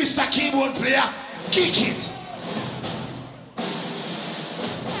 Mr. Keyboard player, kick it.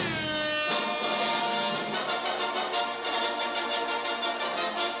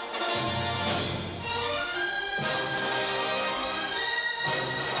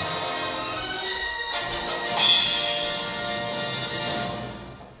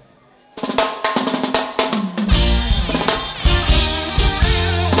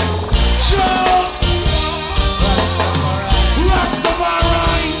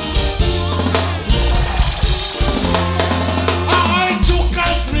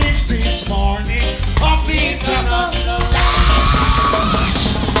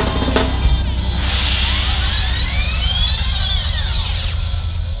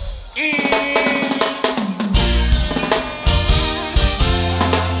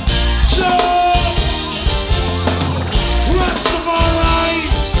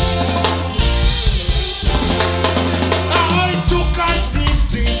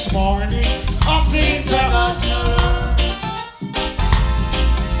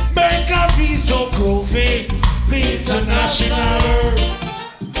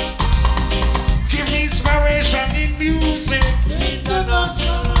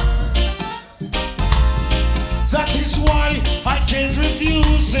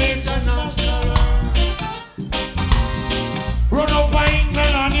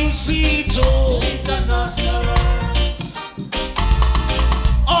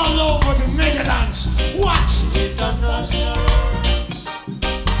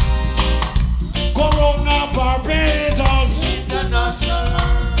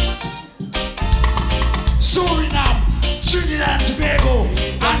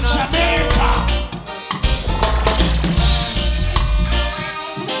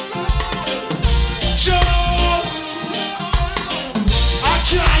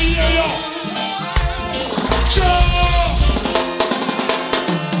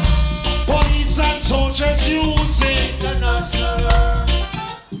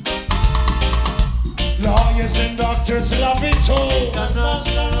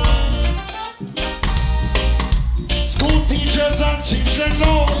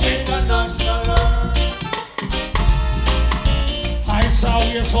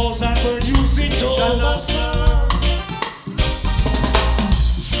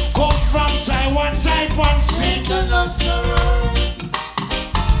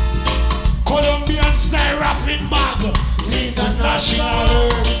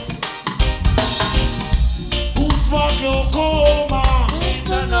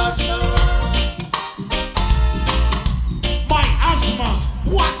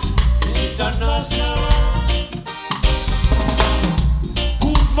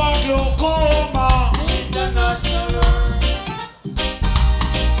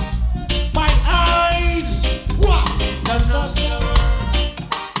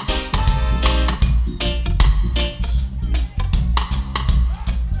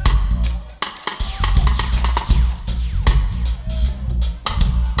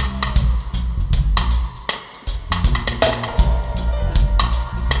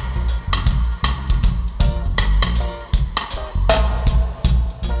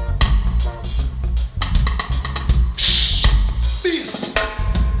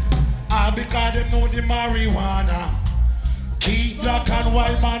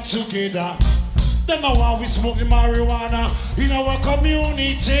 Together. Them know why we smoke the marijuana in our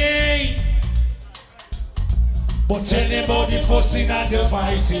community. But tell them about the fussing and the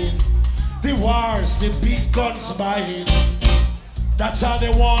fighting, the wars, the big guns buying. That's how they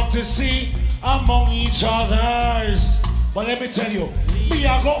want to see among each others. But let me tell you, me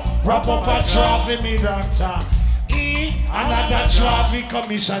I go wrap up a trophy, me doctor. Another trophy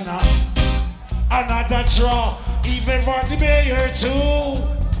commissioner. Another draw, even for the mayor too.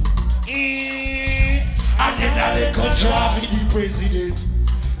 And then a little trophy the president.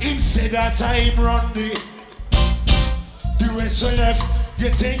 Him said that time run the rest of left. You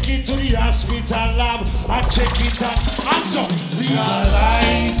take it to the hospital lab and check it out. And so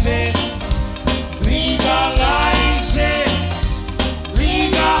legalize it, legalize it,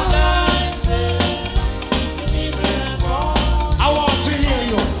 legalize it. I want to hear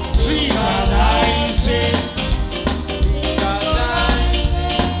you. Legalize it.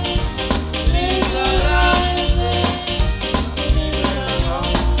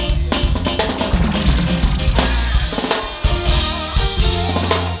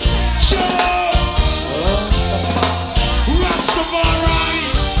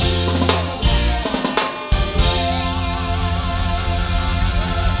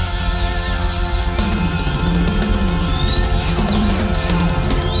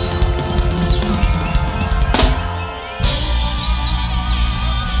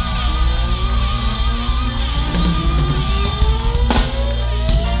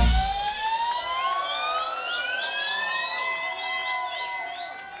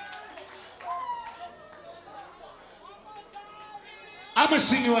 gonna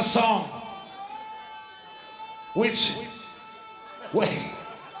sing you a song. Which, wait.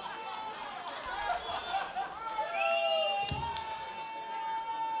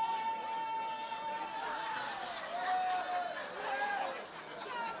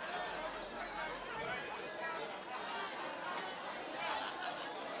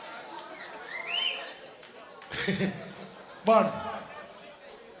 But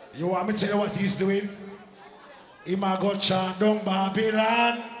you want me to tell you what he's doing? He might go chant down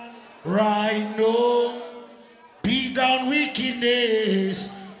Babylon right now. Beat down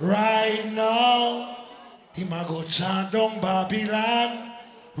wickedness right now. He might go chant down Babylon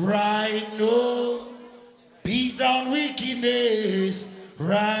right now. Beat down wickedness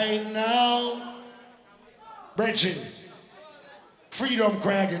right now. Brethren, freedom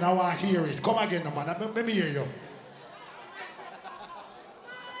cry again. I want to hear it. Come again, man. Let me hear you.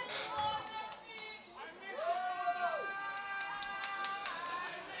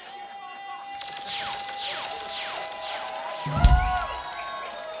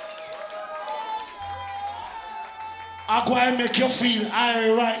 I'm going to make you feel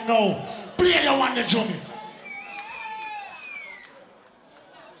irie right now. Play the one that you me.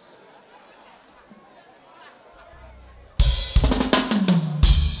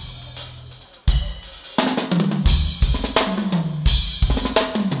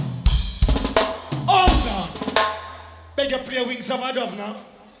 You play Wings of a Dove now.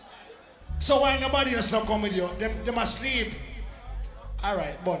 So why nobody else not come with you? They must sleep. All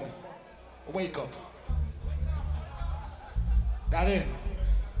right, Bonnie, wake up. That in.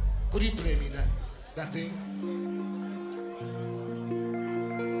 Could you play me that thing?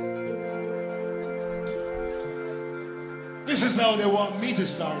 This is how they want me to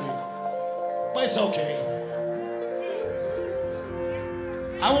start it. But it's okay.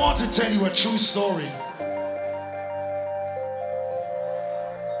 I want to tell you a true story.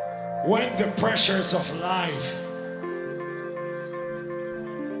 When the pressures of life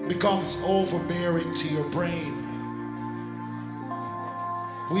becomes overbearing to your brain,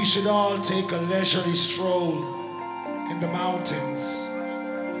 we should all take a leisurely stroll in the mountains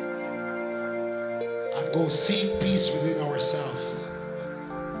and go seek peace within ourselves.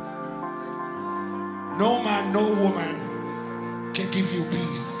 No man, no woman can give you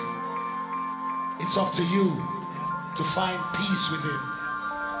peace. It's up to you to find peace within.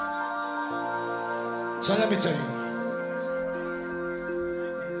 So let me tell you.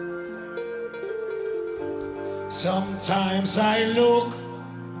 Sometimes I look,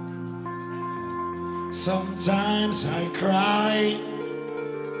 sometimes I cry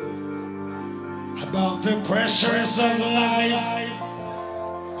about the pressures of life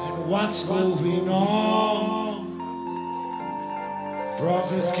and what's going on.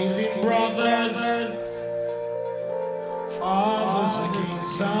 Brothers killing brothers, fathers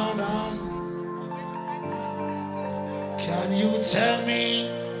against sons. Can you tell me,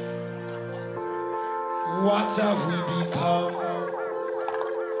 what have we become?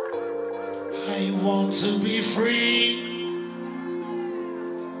 I want to be free,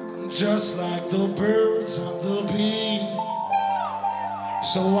 just like the birds on the bee,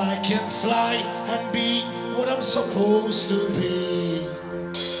 so I can fly and be what I'm supposed to be.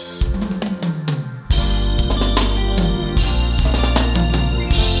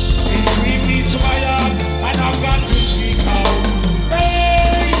 It grieved me to my heart, and I've got to speak out.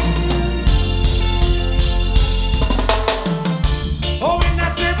 Hey! Oh, when I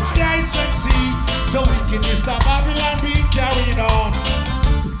turn my eyes and see the wickedness of Babylon being carried on.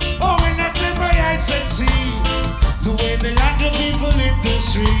 Oh, when I turn my eyes and see the way the young people live the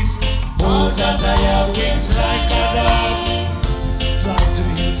streets. Oh, that I have wings like a dove, fly to the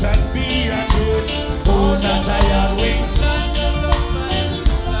hills and be at rest. Oh, that I have wings like a dove,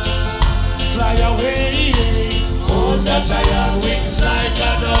 fly away. Oh, that I have wings like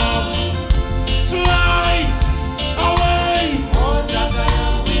a dove, fly away. Oh, that I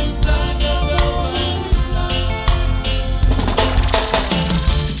have wings like a dove.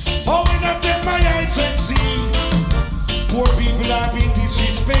 Oh, when I turn my eyes and see poor people are being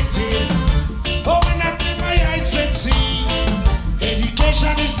disrespected. Oh, when I turn my eyes and see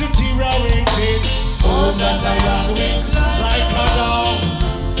education is deteriorated. Oh, that I had wings like a dove,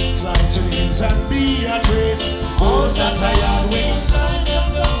 fly to the hills and be at rest. Oh, that I had wings.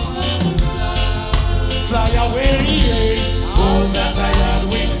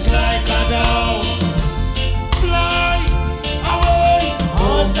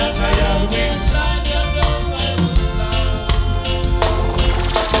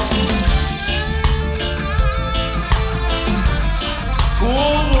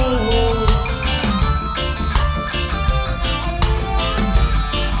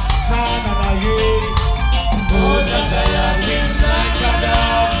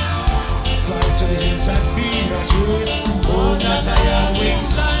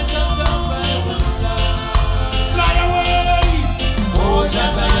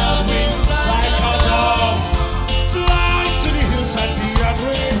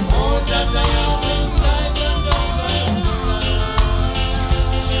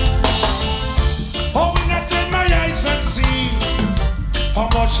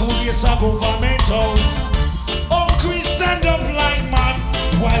 march through this a government house. Hungry stand up like man,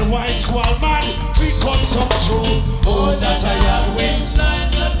 while white squall man, we cut some through. Oh, that I had wings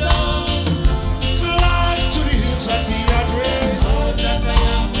like the dawn. Fly to the hills and the address. Oh, that I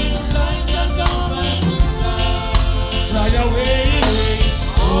had wings like the dawn. Fly away.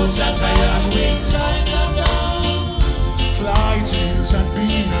 Oh, that I had wings like the dawn. Fly to the hills and be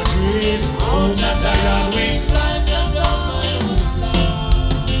a trace. Oh, that I had wings like the dawn.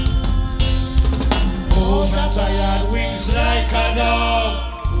 Oh, that I had wings like a dove.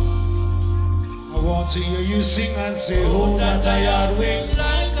 I want to hear you sing and say, oh, that I had wings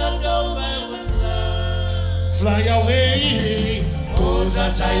like a dove. I would fly away. Oh,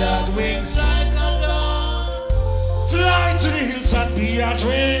 that I had wings like a dove. Fly to the hills and be at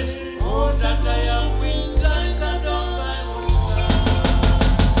rest. Oh, that I had wings like a dove.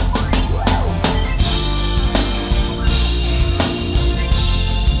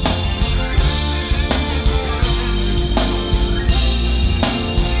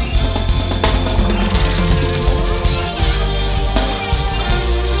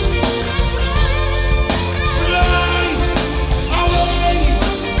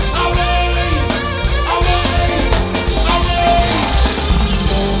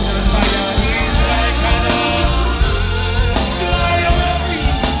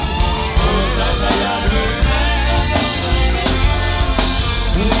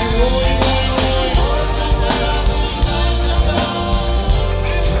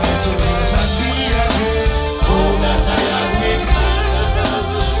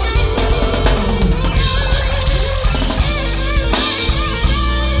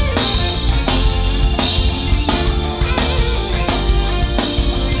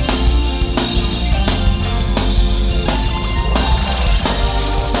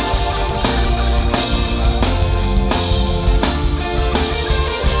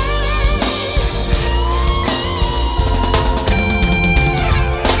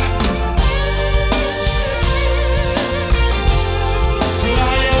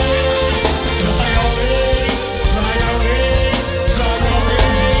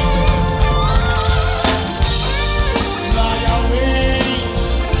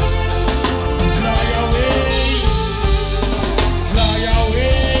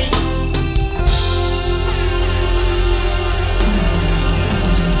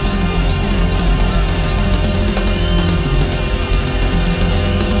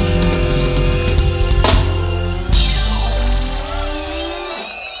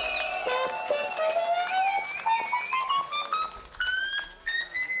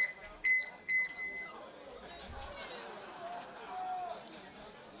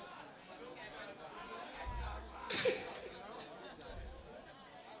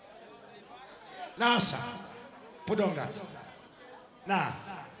 Nah, sir. Put on that. Nah.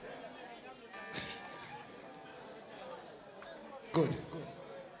 Good.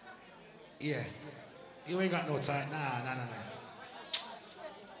 Yeah. You ain't got no time. Nah.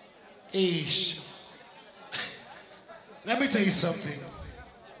 Ish. Let me tell you something.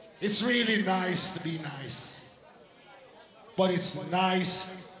 It's really nice to be nice. But it's nice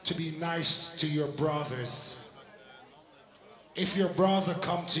to be nice to your brothers. If your brother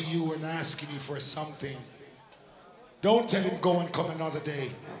come to you and asking you for something, don't tell him go and come another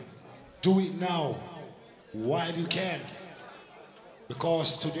day. Do it now, while you can.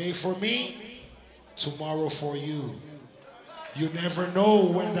 Because today for me, tomorrow for you. You never know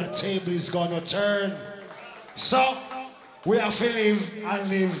when that table is gonna turn. So, we have to live and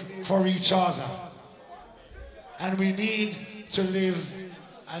live for each other. And we need to live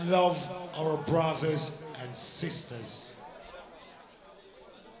and love our brothers and sisters.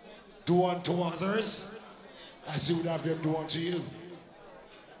 Do unto others as you would have them do unto you.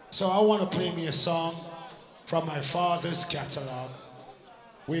 So I want to play me a song from my father's catalog,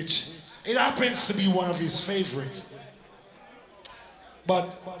 which it happens to be one of his favorite.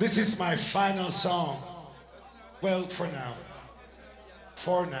 But this is my final song. Well, for now.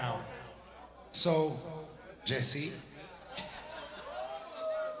 For now. So, Jesse,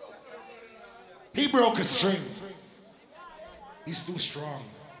 he broke a string. He's too strong.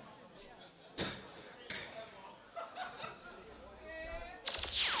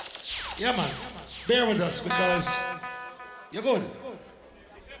 Yeah, man. Bear with us because you're good.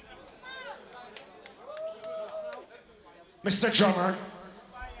 Mr. Drummer,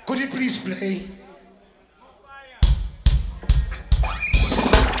 could you please play?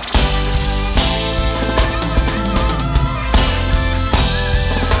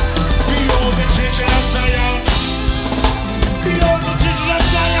 Behold the children of Zion. Behold the children of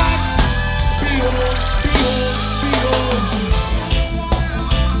Zion. Behold, behold, behold.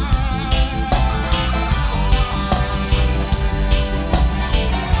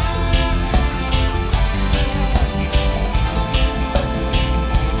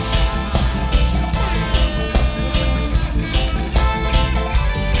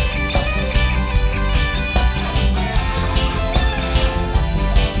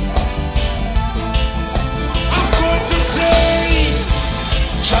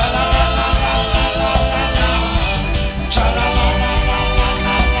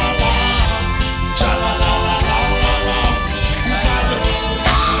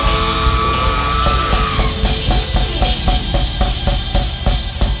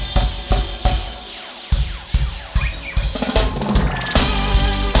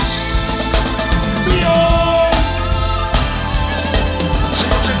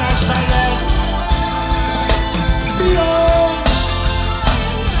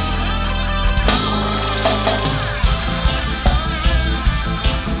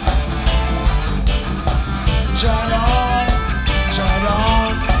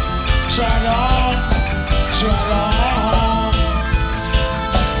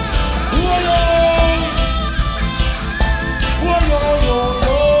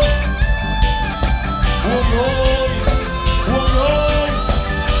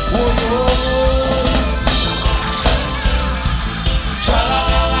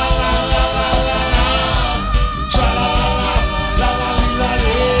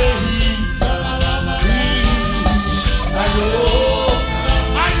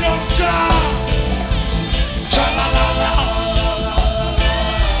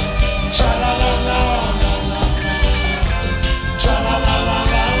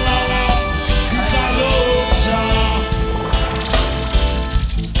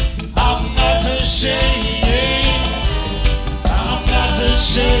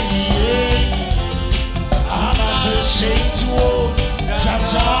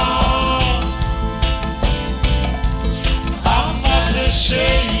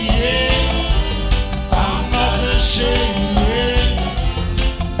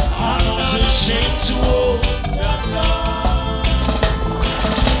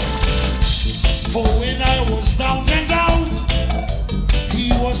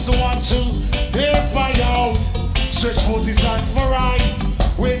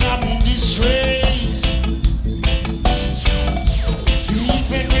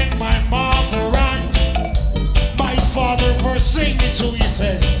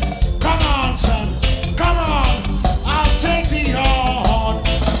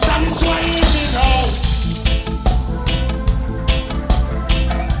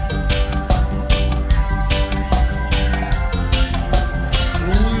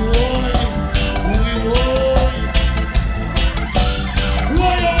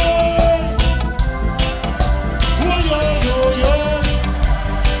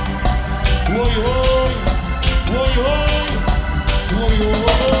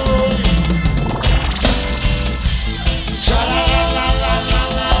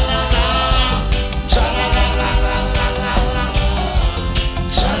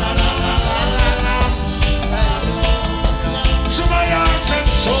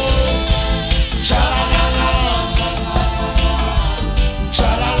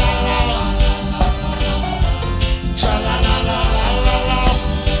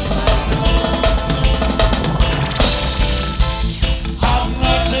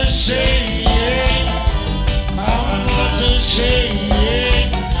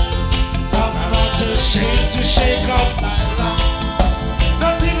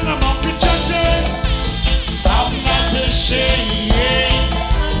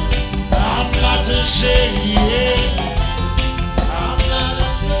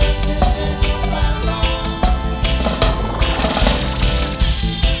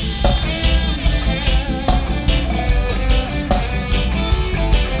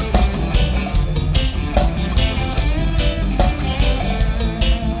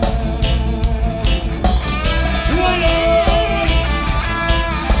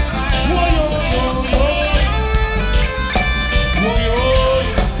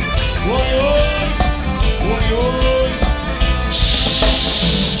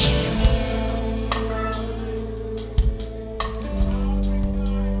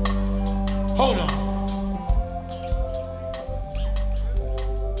 Hold on.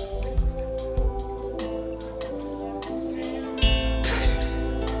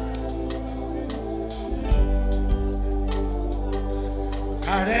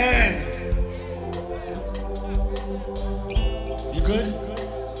 Carden. You good?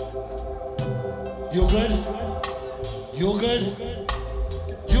 You good? You good?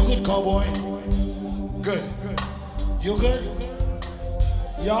 You good, cowboy? Good. You good?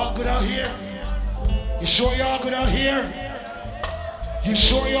 Y'all good out here? You sure y'all good out here? You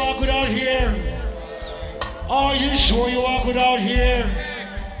sure y'all good out here? Are you sure you all good out here?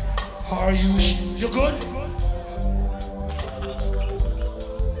 Are you good?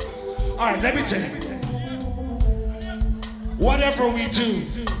 All right, let me tell you. Whatever we do,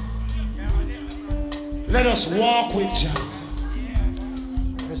 let us walk with Jah.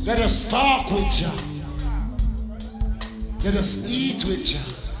 Let us talk with Jah. Let us eat with Jah.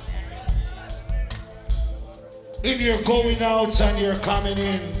 In your going out and your coming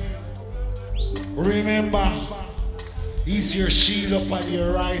in, remember, He's your shield up on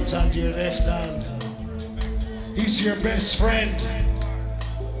your right and your left hand. He's your best friend.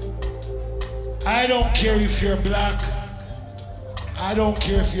 I don't care if you're black. I don't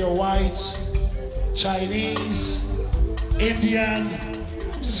care if you're white, Chinese, Indian,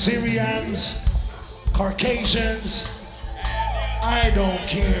 Syrians, Caucasians. I don't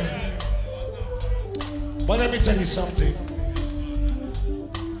care. But let me tell you something.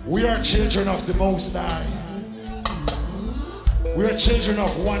 We are children of the Most High. We are children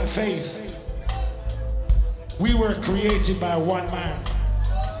of one faith. We were created by one man.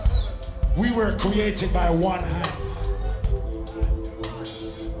 We were created by one hand.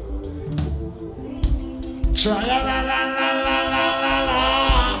 Tra-la-la-la-la-la-la-la.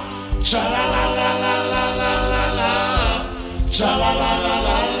 Tra-la-la-la-la-la-la-la.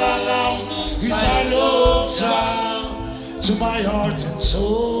 Tra-la-la-la-la-la-la. Yes, I love Jah to my heart and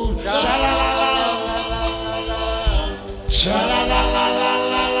soul. Tra-la-la-la-la-la-la.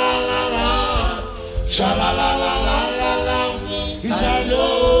 Tra-la-la-la-la-la-la-la. Tra-la-la-la-la-la-la. Yes, I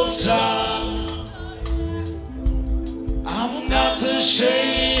love Jah. I'm not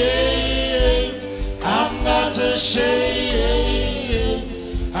ashamed. I'm not ashamed.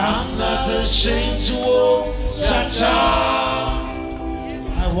 I'm not ashamed to own Jah.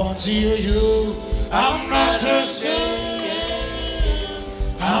 I want to hear you. I'm not ashamed.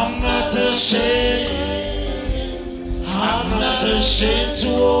 I'm not ashamed. I'm not ashamed to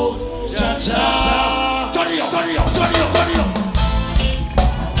own Jah. Turn it up, turn it up, turn it up, turn it up.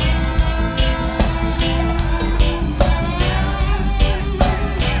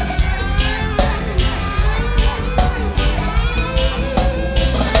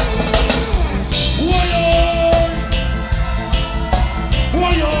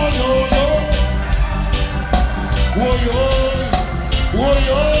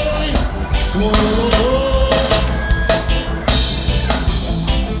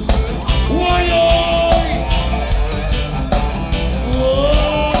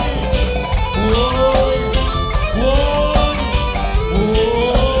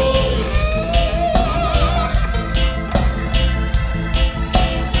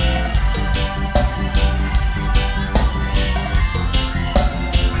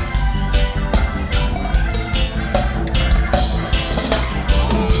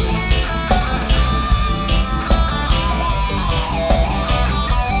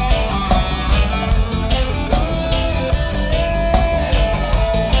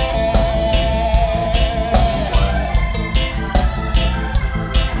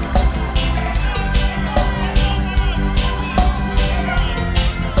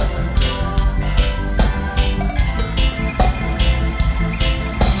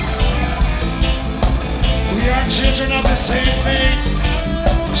 Children of the same faith,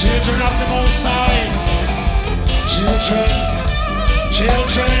 children of the Most High, children,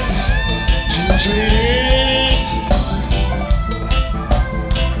 children, children.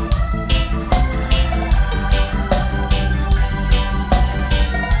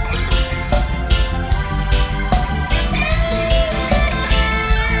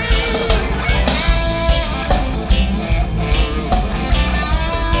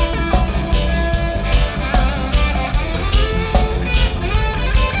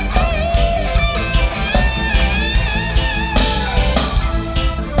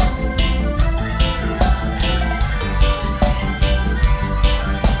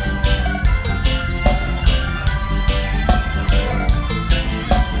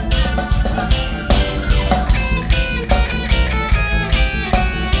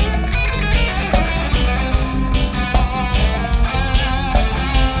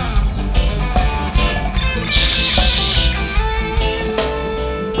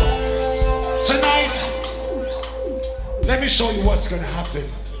 Let me show you what's gonna happen,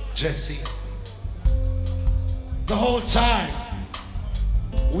 Jesse. The whole time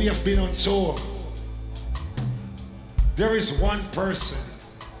we have been on tour, there is one person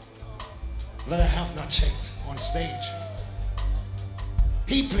that I have not checked on stage.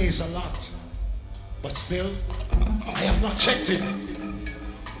 He plays a lot, but still, I have not checked him.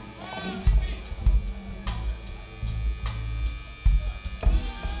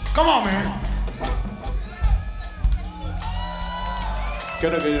 Come on, man.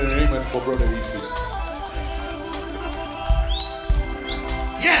 Can I get an amen for Brother Easy?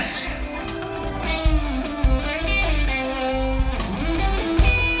 Yes!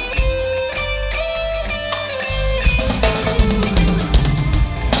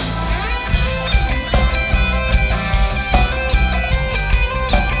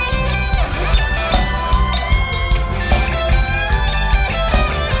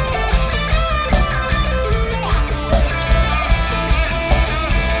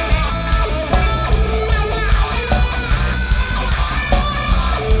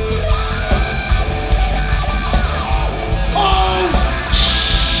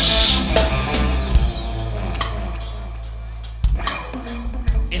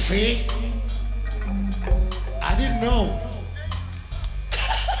 I didn't know.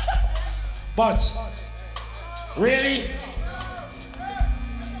 But really,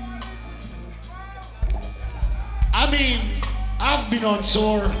 I mean, I've been on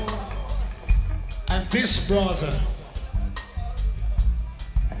tour and this brother,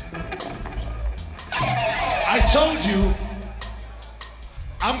 I told you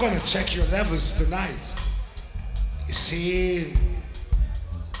I'm gonna check your levels tonight. You see,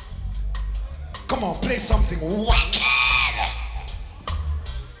 come on, play something wicked.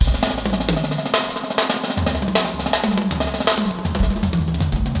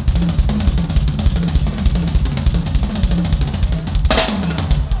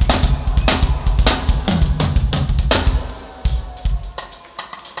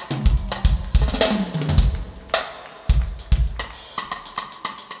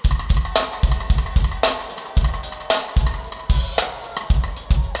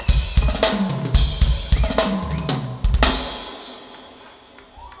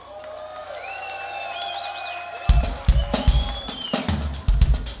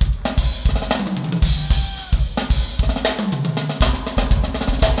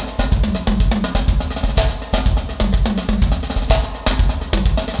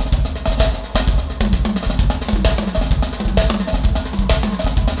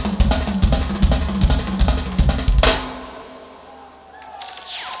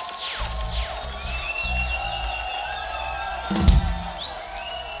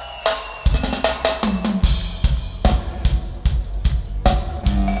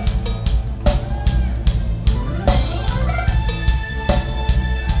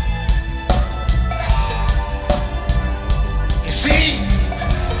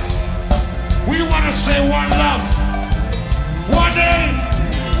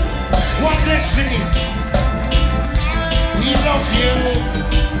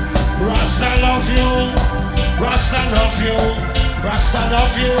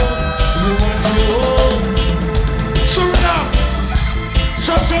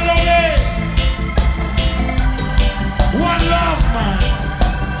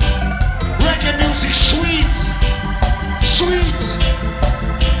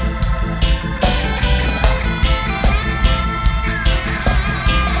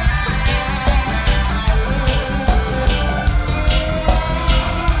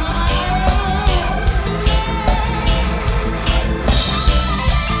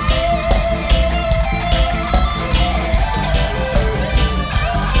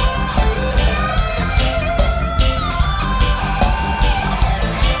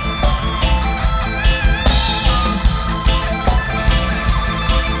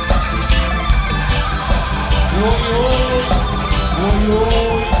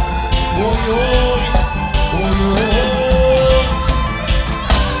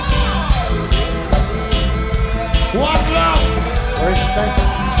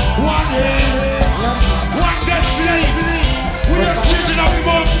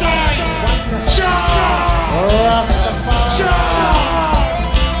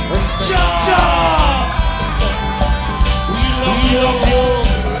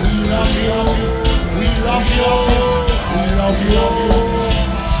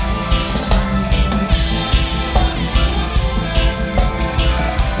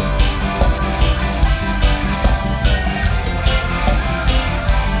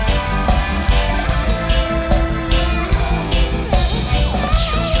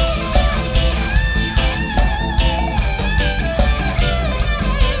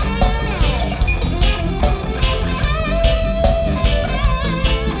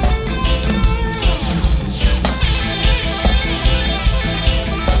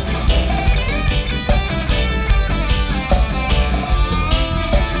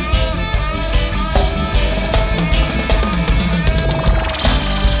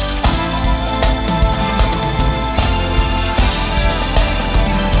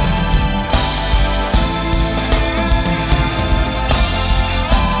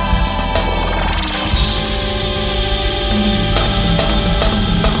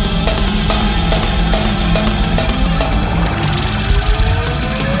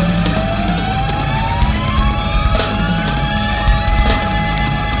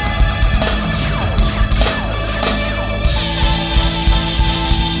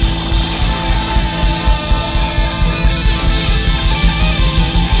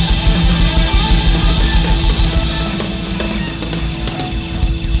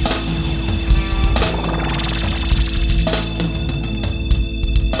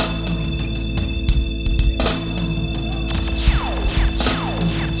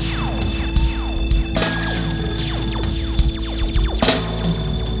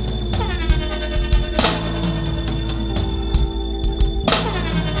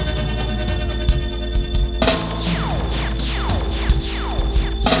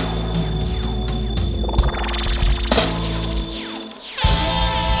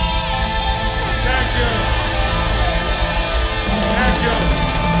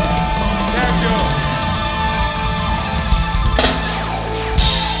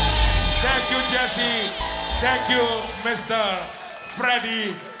 Thank you, Mr.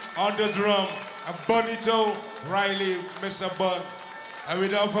 Freddy on the drum, and Bonito, Riley, Mr. Bun. And we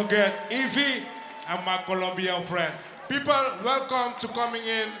don't forget Evie and my Colombian friend. People, welcome to coming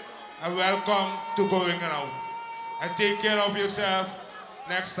in and welcome to going out. And take care of yourself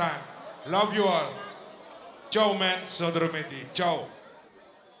next time. Love you all. Ciao, man. Sodrometi. Ciao.